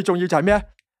得最重要就係咩啊？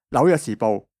紐約時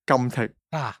報金剔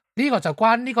呢個就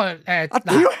關呢個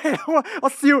我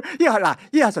笑呢個係呢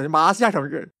個係純粹馬斯克同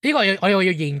呢個我要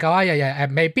研究一樣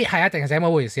嘢，未必係一定係這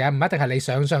麼回事啊，唔一定係你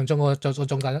想象中嗰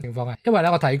種情況啊。因為咧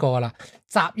我睇過噶啦，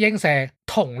集英社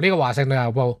同呢個華盛頓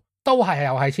郵報都係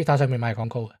有喺 Twitter 上面賣廣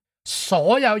告嘅，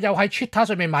所有又喺 Twitter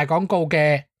上面賣廣告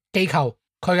嘅機構，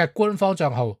佢嘅官方賬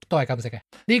號都係金色嘅，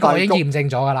呢個已經驗證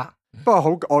咗噶啦。不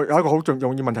過我有一個好重要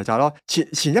問題就係咯，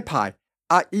前一排。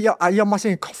阿媽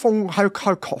先封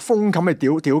咁咪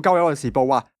屌鳩《紐約時報》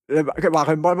話話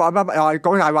佢話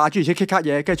講大話，諸如此 K 卡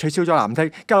嘢，跟住取消咗藍剔，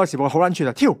跟住有時我好撚串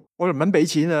啊，挑我唔肯俾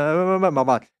錢啊，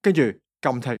乜，跟住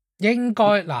禁剔。應該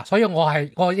嗱，所以我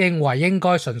認為應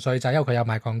該純粹就係因為佢有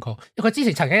賣廣告，因為佢之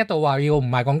前曾經一度話要唔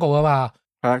賣廣告啊嘛。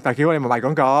係啊，但係結果你咪賣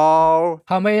廣告，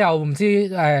後尾又唔知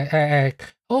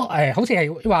好似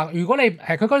係話，如果你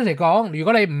佢嗰陣時講，如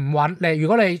果你唔揾如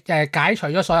果你解除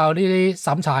咗所有呢啲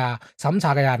審查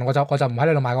嘅人，我就唔喺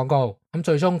你度賣廣告。咁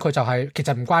最終佢就係、其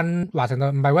實唔關華盛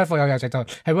頓，唔係 WFO 有直就係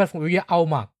WFO 於歐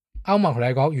盟同你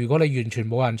講，如果你完全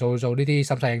冇人做呢啲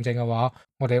審查認證嘅話，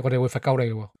我哋會罰鳩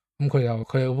你嘅喎。咁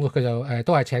佢就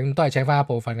都係請翻一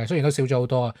部分嘅，雖然都少咗好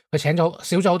多啊。佢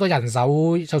少咗好多人手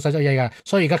做細嘢嘅，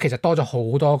所以而家其實多咗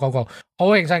好多廣告。我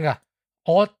好認真㗎，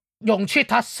我用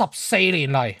Twitter 14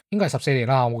年嚟，應該係14年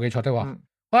啦，我冇記錯的話。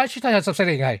我喺 Twitter 有14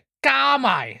年嚟，加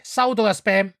埋收到嘅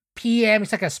spam、PM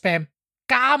式嘅 spam，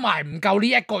 加埋唔夠呢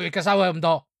一個月嘅收咗咁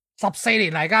多。14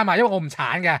年嚟加埋，因為我唔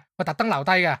鏟嘅，我特登留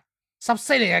低嘅。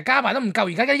14年嚟加埋都唔夠，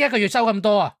而家一個月收咁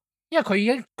多啊！因為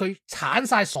佢鏟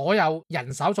晒所有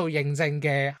人手做認證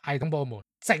嘅系統部門，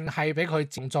淨係俾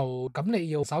佢做，咁你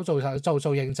要手做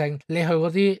認證，你去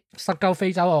嗰啲濕鳩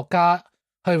非洲國家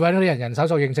去搵嗰啲人手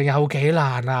做認證有幾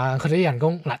難啊？佢哋啲人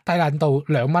工低難到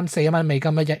2蚊4蚊美金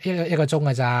一個鐘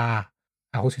㗎咋？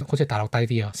好似大陸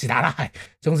低啲啊，是但啦，係，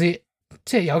總之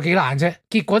即係有幾難啫。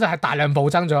結果就係大量暴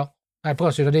增咗。不過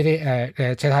算咗呢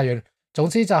啲扯太遠。總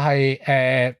之就係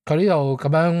佢呢度咁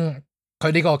樣，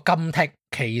佢呢個金剔。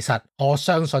其實我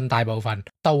相信大部分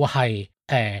都係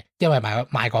因為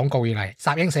賣廣告而嚟，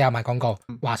集英社有賣廣告，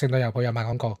華盛頓郵報有賣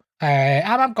廣告。啱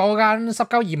啱嗰間濕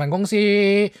鳩移民公司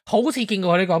好似見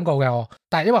過佢啲廣告嘅我，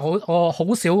但係因為我好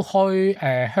少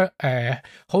開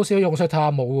好少用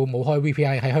Twitter，冇開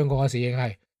VPN 喺香港嗰時已經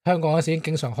係。香港嗰時已經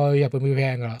經常開日本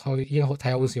VPN 噶啦，我已經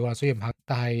睇好少啦，所以唔肯。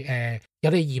但係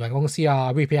有啲移民公司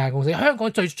啊 VPN 公司，香港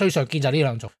最常見就係呢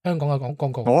兩種香港嘅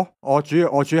廣告。我主要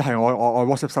係我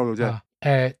WhatsApp 收到啫。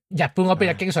日本嗰邊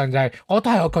就經常就係、我都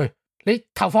係嗰句，你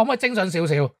投放可唔可以精準少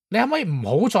少？你可唔可以唔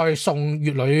好再送乙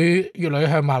女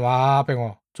向漫畫俾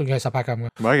我？仲要係18禁嘅。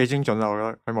唔係幾精準啊，我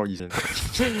覺得佢冇意見。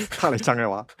黑你真嘅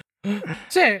話。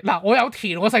即係嗱，我有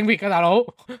填我性別嘅大佬，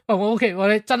我 OK， 我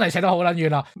哋真係寫得好撚遠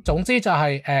啦。總之就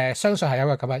係相信係有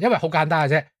個咁樣，因為好簡單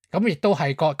嘅啫。咁亦都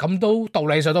係咁都道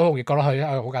理上都好容易覺得佢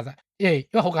好簡單，因為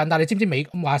好簡單。你知唔知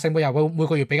華盛頓郵報每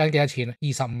個月俾緊幾多錢啊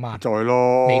？25萬再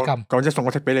咯美金，講即係送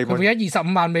個剔俾你。佢俾咗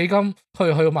25萬美金去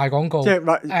賣廣告，即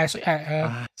係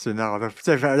算啦，我都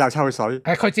即係又抽水。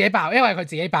佢自己爆，因為佢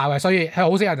自己爆嘅，所以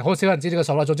係好少人知呢個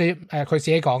數啦。總之佢自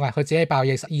己講嘅，佢自己爆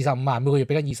嘢25萬，每個月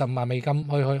俾緊25萬美金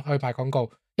去賣廣告。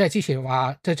因為之前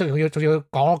話即係仲要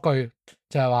講一句。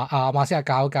就係話馬斯克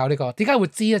搞呢個，點解會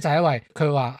知咧？就係因為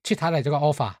佢話 Twitter 嚟咗個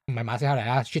offer， 唔係馬斯克嚟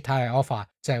啊 Twitter 嚟 offer，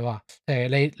 就係話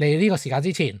你呢個時間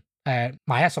之前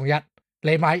買1送1，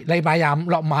你買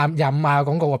25萬嘅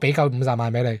廣告，我俾夠50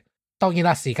萬俾你。當然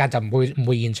啦，時間就唔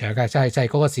會延長嘅，就係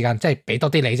嗰個時間，即係俾多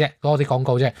啲你啫，嗰啲廣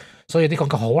告啫。所以啲廣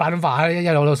告好撚快，一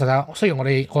老實實。雖然我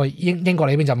英國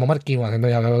呢邊就冇乜見華盛頓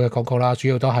有嘅廣告啦，主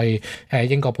要都係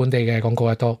英國本地嘅廣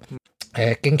告多。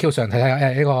經 Q 上睇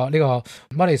睇呢個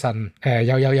Morrison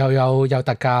有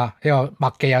特價，呢個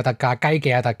麥記有特價，雞記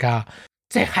有特價，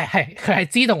即係佢係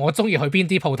知道我中意去邊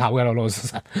啲鋪頭嘅，老實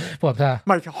實。唔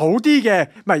係好啲嘅，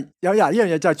唔係有呢樣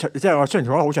嘢就係即係我雖然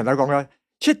同我好長都講啦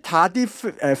Twitter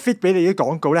啲fit 俾你啲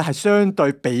廣告咧係相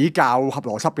對比較合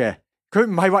邏輯嘅。佢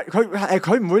唔係話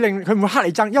佢唔會黑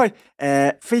你憎，因為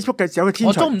Facebook 嘅有個天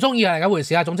才。我中唔中意係另一回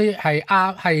事啊。總之係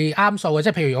啱數嘅，即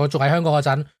係譬如我仲喺香港嗰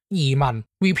陣移民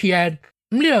VPN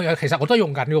咁呢樣嘢，其實我都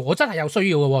用緊嘅，我真係有需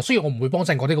要嘅。雖然我唔會幫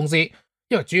襯嗰啲公司，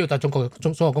因為主要就係中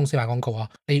國公司賣廣告啊。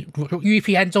你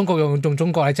VPN 中國用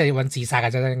中國，你真係要揾自殺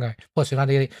嘅啫，應該。不過算啦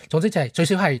呢啲，總之就係最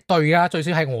少係對啊，最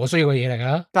少係我需要嘅嘢嚟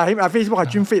噶。但係起碼 Facebook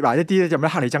係專 fit 埋一啲咧，有咩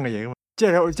黑你憎嘅嘢噶嘛？即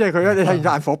係佢你睇完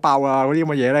眼火爆啊嗰啲咁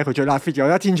嘅嘢咧，佢最拉 fit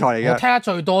咗一天才嚟嘅。我聽得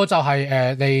最多就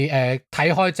係你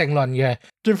睇開政論嘅，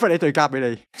專 fit 你對家俾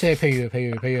你。即係譬如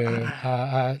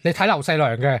你睇劉細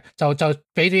良嘅，就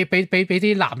俾啲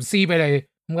藍絲俾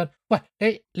你咁。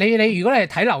喂，你如果你係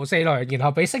睇劉細良，然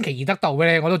後俾星期二得到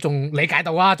俾你，我都仲理解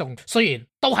到啊。仲雖然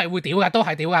都係會屌噶，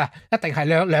一定係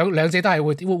兩者都係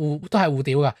互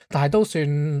屌噶，但係都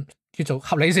算。叫做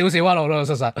合理少少啊，老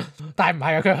實，但係唔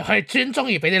係啊，佢係專中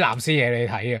意俾啲藍絲嘢你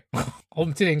睇嘅，我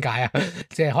唔知點解啊，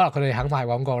即係可能佢哋肯賣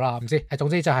廣告啦，唔知。總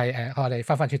之就係我哋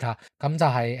翻 Twitter，咁就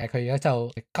係佢而家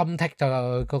就金剔就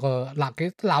嗰個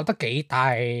鬧得幾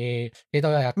大幾多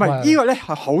日。唔係呢個咧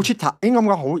係好 Twitter，應該咁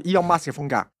講好 Elon Musk 嘅風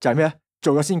格，就係咩咧？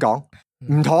做咗先講，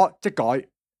唔妥即改。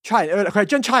佢係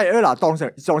將 try error 當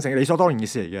成理所當然嘅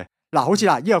事嚟嘅。嗱，好似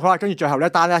嗱，呢個佢話跟住最後呢一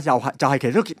單咧，又係就係其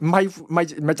實都唔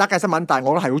係揸計新聞，但係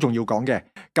我覺得係好重要講嘅。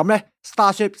咁咧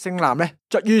Starship 星艦咧，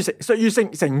卒於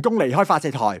成功離開發射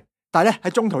台，但係咧喺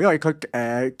中途因為佢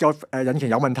個引擎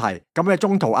有問題，咁咧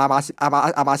中途阿馬斯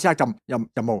克任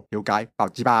務了解爆，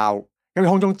咁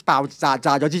空中爆炸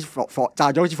咗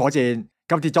支火箭，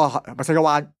咁跌咗墨西哥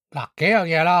灣。嗱，幾樣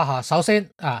嘢啦嚇，首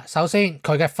先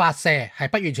佢嘅發射係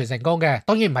不完全成功嘅，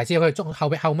當然唔係指佢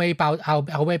後尾爆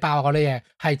嗰啲嘢，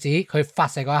係指佢發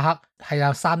射嗰一刻係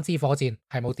有3支火箭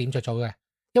係冇點着咗嘅，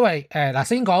因為嗱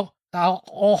先講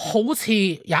我好似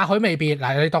也許未必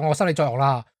嗱，你當我心理作用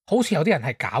啦，好似有啲人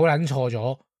係搞撚錯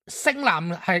咗，星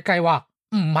艦係計劃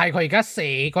唔係佢而家射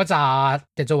嗰紮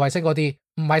人造衛星嗰啲，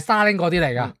唔係 Starlink 嗰啲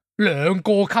嚟㗎。兩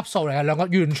個級數嚟嘅，兩個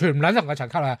完全唔撚同嘅層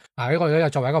級嚟。呢個如果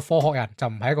作為一個科學人，就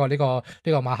唔係一個呢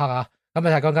個馬克啊。咁就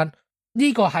係講緊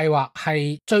呢個係話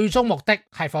係最終目的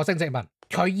係火星殖民，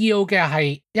佢要嘅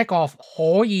係一個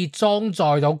可以裝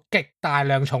載到極大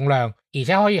量重量，而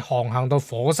且可以航行到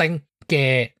火星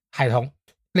嘅系統。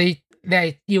你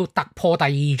係要突破第二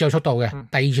宇宙速度嘅，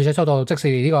第二宇宙速度即是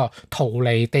呢個逃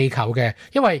離地球嘅，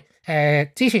因為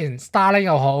之前 Starlink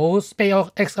又好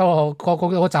SpaceX 又好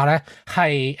嗰扎咧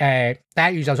係第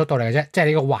一宇宙速度嚟嘅啫，即係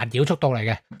呢個環繞速度嚟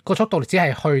嘅，個速度只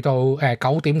係去到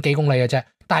9點幾公里嘅啫，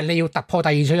但係你要突破第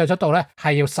二宇宙速度咧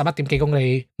係要11點幾公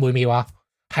里每秒啊，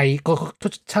係個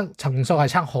層數係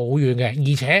差好遠嘅，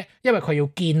而且因為佢要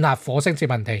建立火星殖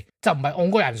民地，就唔係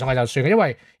按個人上去就算嘅，因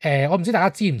為我唔知大家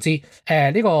知唔知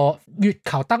呢個月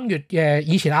球登月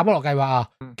以前阿波羅計劃啊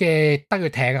嘅登月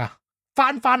艇啊。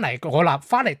翻嚟嗰粒，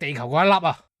翻嚟地球嗰一粒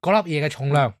啊，嗰粒嘢嘅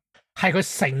重量係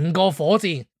佢成個火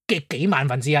箭嘅幾萬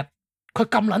分之一。佢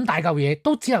咁撚大嚿嘢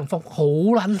都只能放好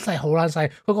撚細，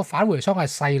佢個返回艙係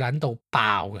細撚到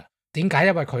爆嘅。點解？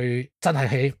因為佢真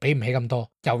係俾唔起咁多。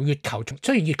由月球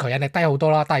雖然月球引力低好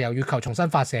多啦，但係由月球重新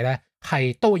發射咧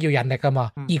係都要引力噶嘛。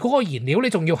而嗰個燃料你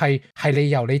仲要係你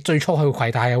由你最初去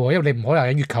攜帶嘅喎，因為你唔可能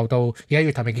喺月球度而家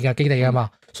月頭未建嘅基地噶嘛。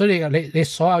所以你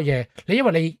所有嘢因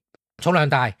為你重量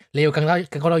大，你要更加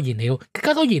多燃料，更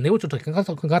加多燃料做到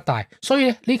更加大，所以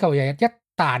呢嚿嘢一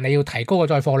旦你要提高個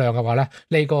載貨量嘅話咧，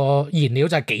你個燃料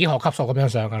就係幾何級數咁樣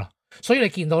上噶啦。所以你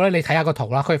見到咧，你睇下個圖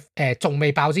啦，佢仲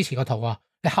未爆之前個圖啊，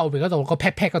你後邊嗰度個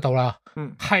pat 嗰度啦，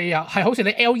係啊，係好似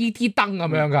你 LED 燈咁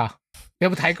樣噶。你有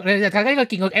冇睇？你大家應該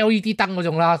見過 LED 燈嗰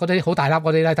種啦，嗰啲好大粒嗰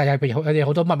啲咧，但係譬如佢哋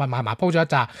好多密麻鋪咗一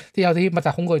紮，有啲密集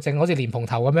恐懼症，好似蓮蓬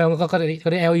頭咁樣嗰啲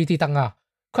LED 燈啊。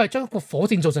佢係將個火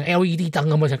箭做成 LED 燈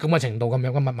咁嘅程度咁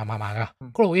樣密噶，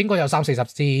嗰度應該有30-40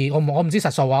支，我唔知實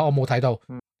數啊，我冇睇到，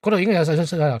嗰度應該有細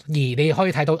色，而你可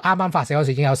以睇到啱啱發射嗰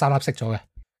時已經有3粒熄咗嘅，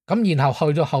咁然後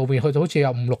去到後邊去到好似有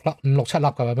5、6、7粒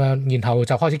咁樣，然後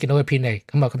就開始見到佢偏離，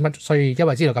咁所以因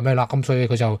為知道咁樣啦，咁所以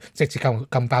佢就直接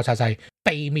撳爆炸掣，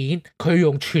避免佢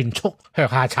用全速向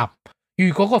下沉。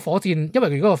如果個火箭，因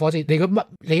為如果個火箭你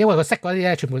因為佢熄嗰啲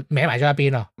咧全部歪埋咗一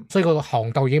邊啦，所以個航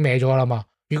道已經歪咗啦嘛。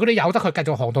如果你由得佢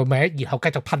繼續航道歪，然後繼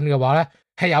續噴嘅話咧，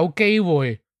係有機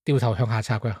會掉頭向下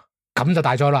插嘅，咁就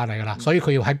大災難嚟㗎啦。所以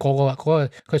佢要喺嗰個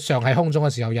佢尚喺空中嘅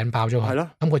時候引爆咗佢，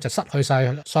咁佢就失去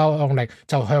晒所有動力，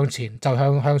就向前就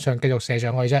向上繼續射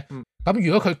上去啫。咁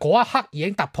如果佢嗰一刻已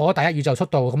經突破咗第一宇宙速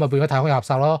度，咁咪變咗太空垃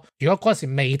圾咯。如果嗰時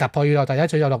未突破宇宙第一宇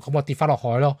宙速度，咁我跌翻落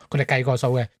海咯。佢哋計過數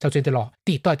嘅，就算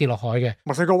跌都係跌落海嘅。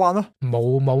墨西哥灣咯，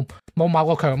冇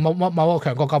某個強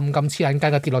國咁黐撚雞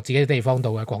嘅跌落自己嘅地方度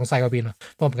嘅，廣西嗰邊啊，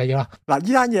不過唔緊要啦。嗱，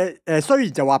呢單嘢雖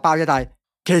然就話爆啫，但係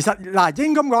其實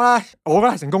應該咁講啦，我覺得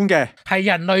係成功嘅，係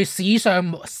人類史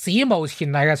上史無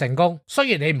前例嘅成功。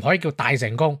雖然你唔可以叫大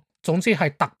成功，總之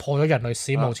係突破咗人類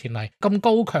史無前例。咁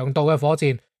高強度嘅火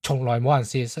箭，從來冇人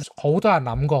試，好多人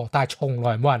諗過，但係從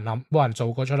來冇人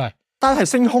做過出嚟。單係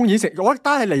升空已經成，我覺得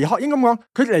單係離開，應該咁講，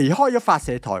佢離開咗發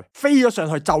射台，飛咗上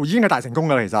去就已經係大成功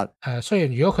噶啦。其實雖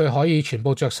然如果佢可以全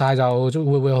部着晒，就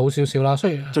會好少少啦。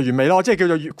雖然就完美咯，即係叫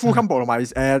做 full combo 同埋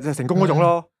成功嗰種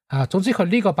咯。總之佢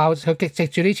呢個佢藉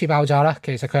住呢次爆炸咧，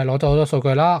其實佢係攞到好多數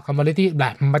據啦。咁啊呢啲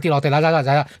唔係跌落地啦，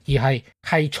而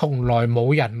係從來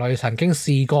冇人類曾經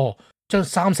試過將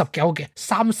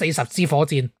30-40支火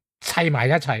箭砌埋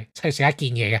一齊砌成一件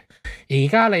嘢嘅。而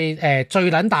家你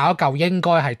最撚大嗰嚿應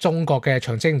該係中國嘅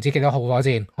長征唔知幾多號火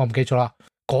箭，我唔記咗啦。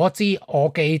嗰支我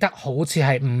記得好似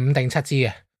係5定7支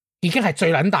嘅，已經係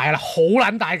最撚大啦，好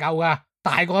撚大嚿噶，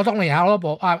大過當年阿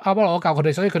波羅嗰嚿佢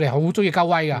哋，所以佢哋好中意鳩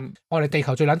威噶。我哋地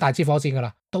球最撚大支火箭噶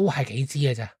啦，都係幾支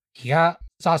嘅咋。而家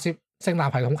沙士星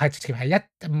艦系統係直情係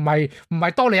唔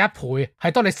係多你1倍，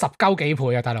係多你10幾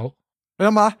倍啊，大佬。你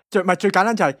諗下，最簡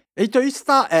單就係你對於星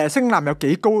艦有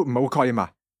幾高唔係好概念嘛？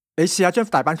你試下將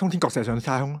大阪通天閣射上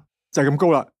太空，就係咁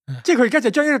高啦。即係佢而家就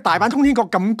將一個大阪通天閣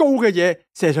咁高嘅嘢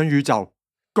射上宇宙，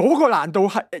嗰個難度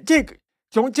係即係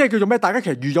即係叫做咩？大家其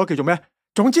實預咗叫做咩？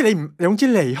總之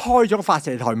離開咗個發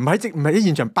射台，唔係喺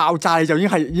現場爆炸，你就已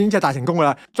經即係大成功噶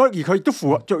啦。所以而佢亦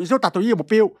都亦都達到呢個目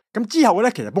標。咁之後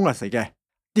咧，其實 bonus 嚟嘅，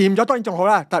掂咗當然仲好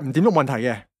啦，但係唔掂都冇問題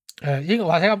嘅。應該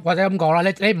或者咁講啦，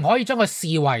你唔可以將佢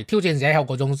視為挑戰者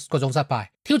後嗰種失敗。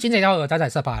挑戰者後就真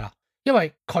係失敗啦，因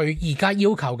為佢而家要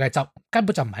求嘅就根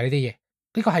本就唔係呢啲嘢。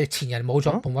呢個係前人冇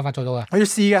做同辦法做到嘅。我要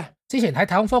試嘅。之前喺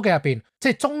太空科技入邊，即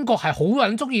係中國係好多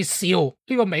人中意笑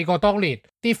呢個美國當年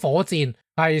啲火箭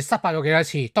係失敗咗幾多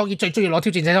次。當然最中意攞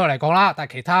挑戰者出嚟講啦，但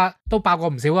係其他都爆過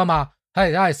唔少噶嘛。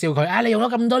係都係笑佢。你用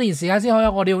咗咁多年時間先可以，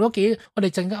我哋用咗我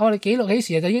哋幾耐幾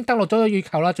時就已經登陸咗月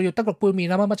球啦，仲要登陸背面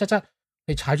啦，乜乜七七。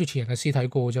你踩住前人嘅屍體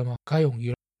過啫嘛，梗係容易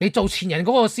咯。你做前人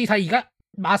嗰個屍體，而家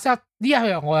馬斯克呢一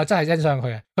樣我又真係欣賞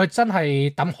佢啊！佢真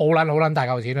係抌好撚大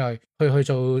嚿錢去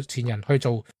做前人，去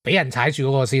做俾人踩住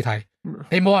嗰個屍體。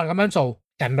你冇人咁樣做，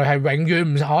人類係永遠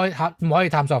唔可以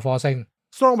探索火星。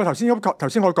所以我咪頭先我講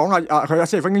佢阿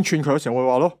4分經串佢嗰時候，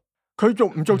我話咯，佢做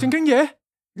唔做正經嘢？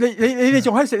你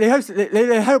仲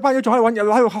喺度班友仲喺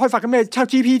度開發緊咩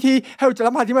？ChatGPT 喺度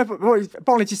諗下點樣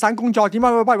幫你節省工作，點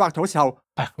樣幫你畫圖嘅時候，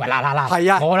嗱，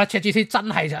係啊，我覺得 ChatGPT 真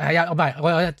係唔係，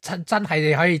我真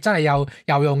係可以真係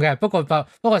有用嘅。不過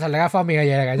係另一方面嘅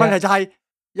嘢嚟嘅啫。問題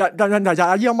就係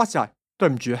阿 Elon Musk 對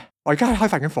唔住啊，我而家開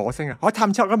發緊火星啊，我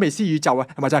探測緊未知宇宙啊，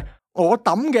係咪就係我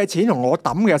抌嘅錢同我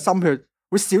抌嘅心血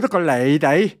會少得過你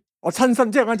哋？我親身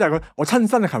即係講就係我親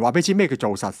身係話俾你知咩叫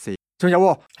做實事。仲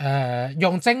有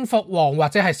用征服王或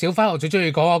者係小番我最中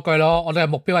意講嗰句咯，我哋嘅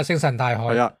目標係星辰大海。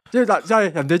係啊，即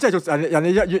係人哋真係做人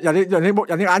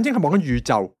哋眼睛係望緊宇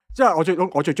宙。即係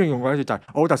我最中意用嗰句就係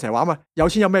我老豆成日話啊嘛，有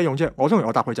錢有咩用啫？我通常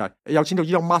我答佢就係有錢到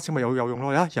Elon Musk 咪有用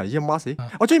咯。人 Elon Musk，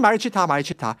我中意買啲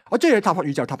Twitter，我中意去探索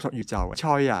宇宙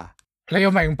吹啊！你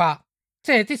要明白，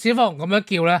即係啲小粉紅咁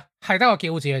樣叫咧，係得個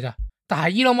叫字嘅咋。但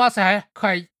係 Elon Musk 佢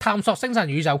係探索星辰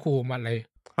宇宙酷物理。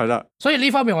係啦，所以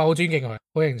呢方面我好尊敬佢，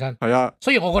好認真。係啊，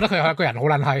所以我覺得佢係一個人好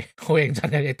撚係，好認真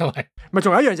嘅，亦都係。咪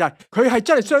仲有一樣就係佢係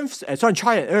真係想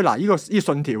try 嗱呢個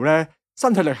信條咧，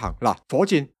身體力行嗱火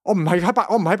箭，我唔係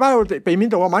喺包地面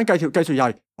度，我慢慢計條又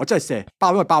係我真係射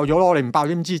爆咗咪爆咗咯，你唔爆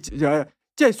點知？即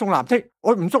係送藍剔，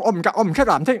我唔 cut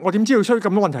藍剔，我點知道出咁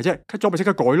多問題啫？cut 咗咪即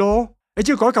刻改咯，你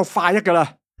只要改得夠快得噶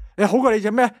啦。你好過你隻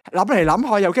咩諗嚟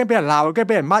諗去又驚俾人鬧，又驚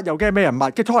俾人乜，又驚俾人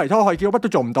罵，跟拖嚟拖去，叫我乜都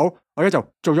做唔到，我而家就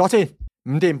做咗先。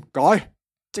唔掂改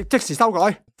即時修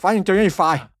改，反應最緊要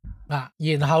快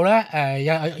然後咧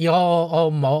我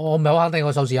唔係好肯定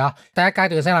個數字啊。第一階段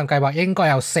嘅星艦計劃應該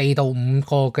有4到5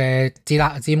個嘅姊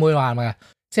妹艦嘅，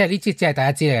即係呢支只係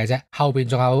第一支嚟嘅啫，後邊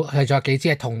仲有幾支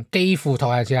係同幾乎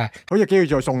同一支係，好似幾個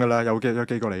再送噶啦，有幾個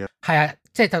嚟嘅。係啊，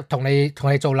即係同你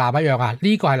做艦一樣啊。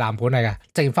呢個係藍盤嚟嘅，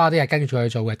剩翻啲係跟住佢去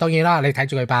做嘅。當然啦，你睇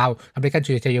住佢爆，咁你跟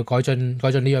住就要改進呢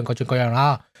樣改進嗰樣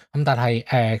啦。咁但係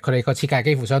佢哋個設計係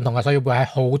幾乎相同嘅，所以會喺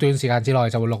好短時間之內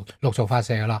就會陸續發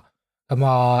射噶啦。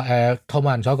咁套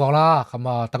文人所講啦，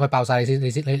咁等佢爆晒你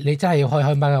先，你真係要開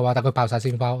麥嘅話，等佢爆晒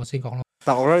先講咯。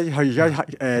但我覺得佢而家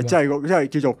即係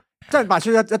叫做真係邁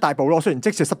出一大步咯。雖然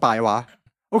即使失敗嘅話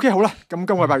 ，OK 好啦。咁今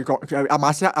個禮拜阿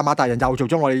馬大人又做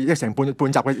咗我哋一成半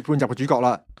集嘅主角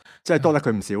啦，真係多得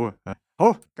佢唔少啊。好，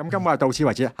咁今日到此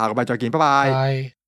為止，下個禮拜再見，拜拜。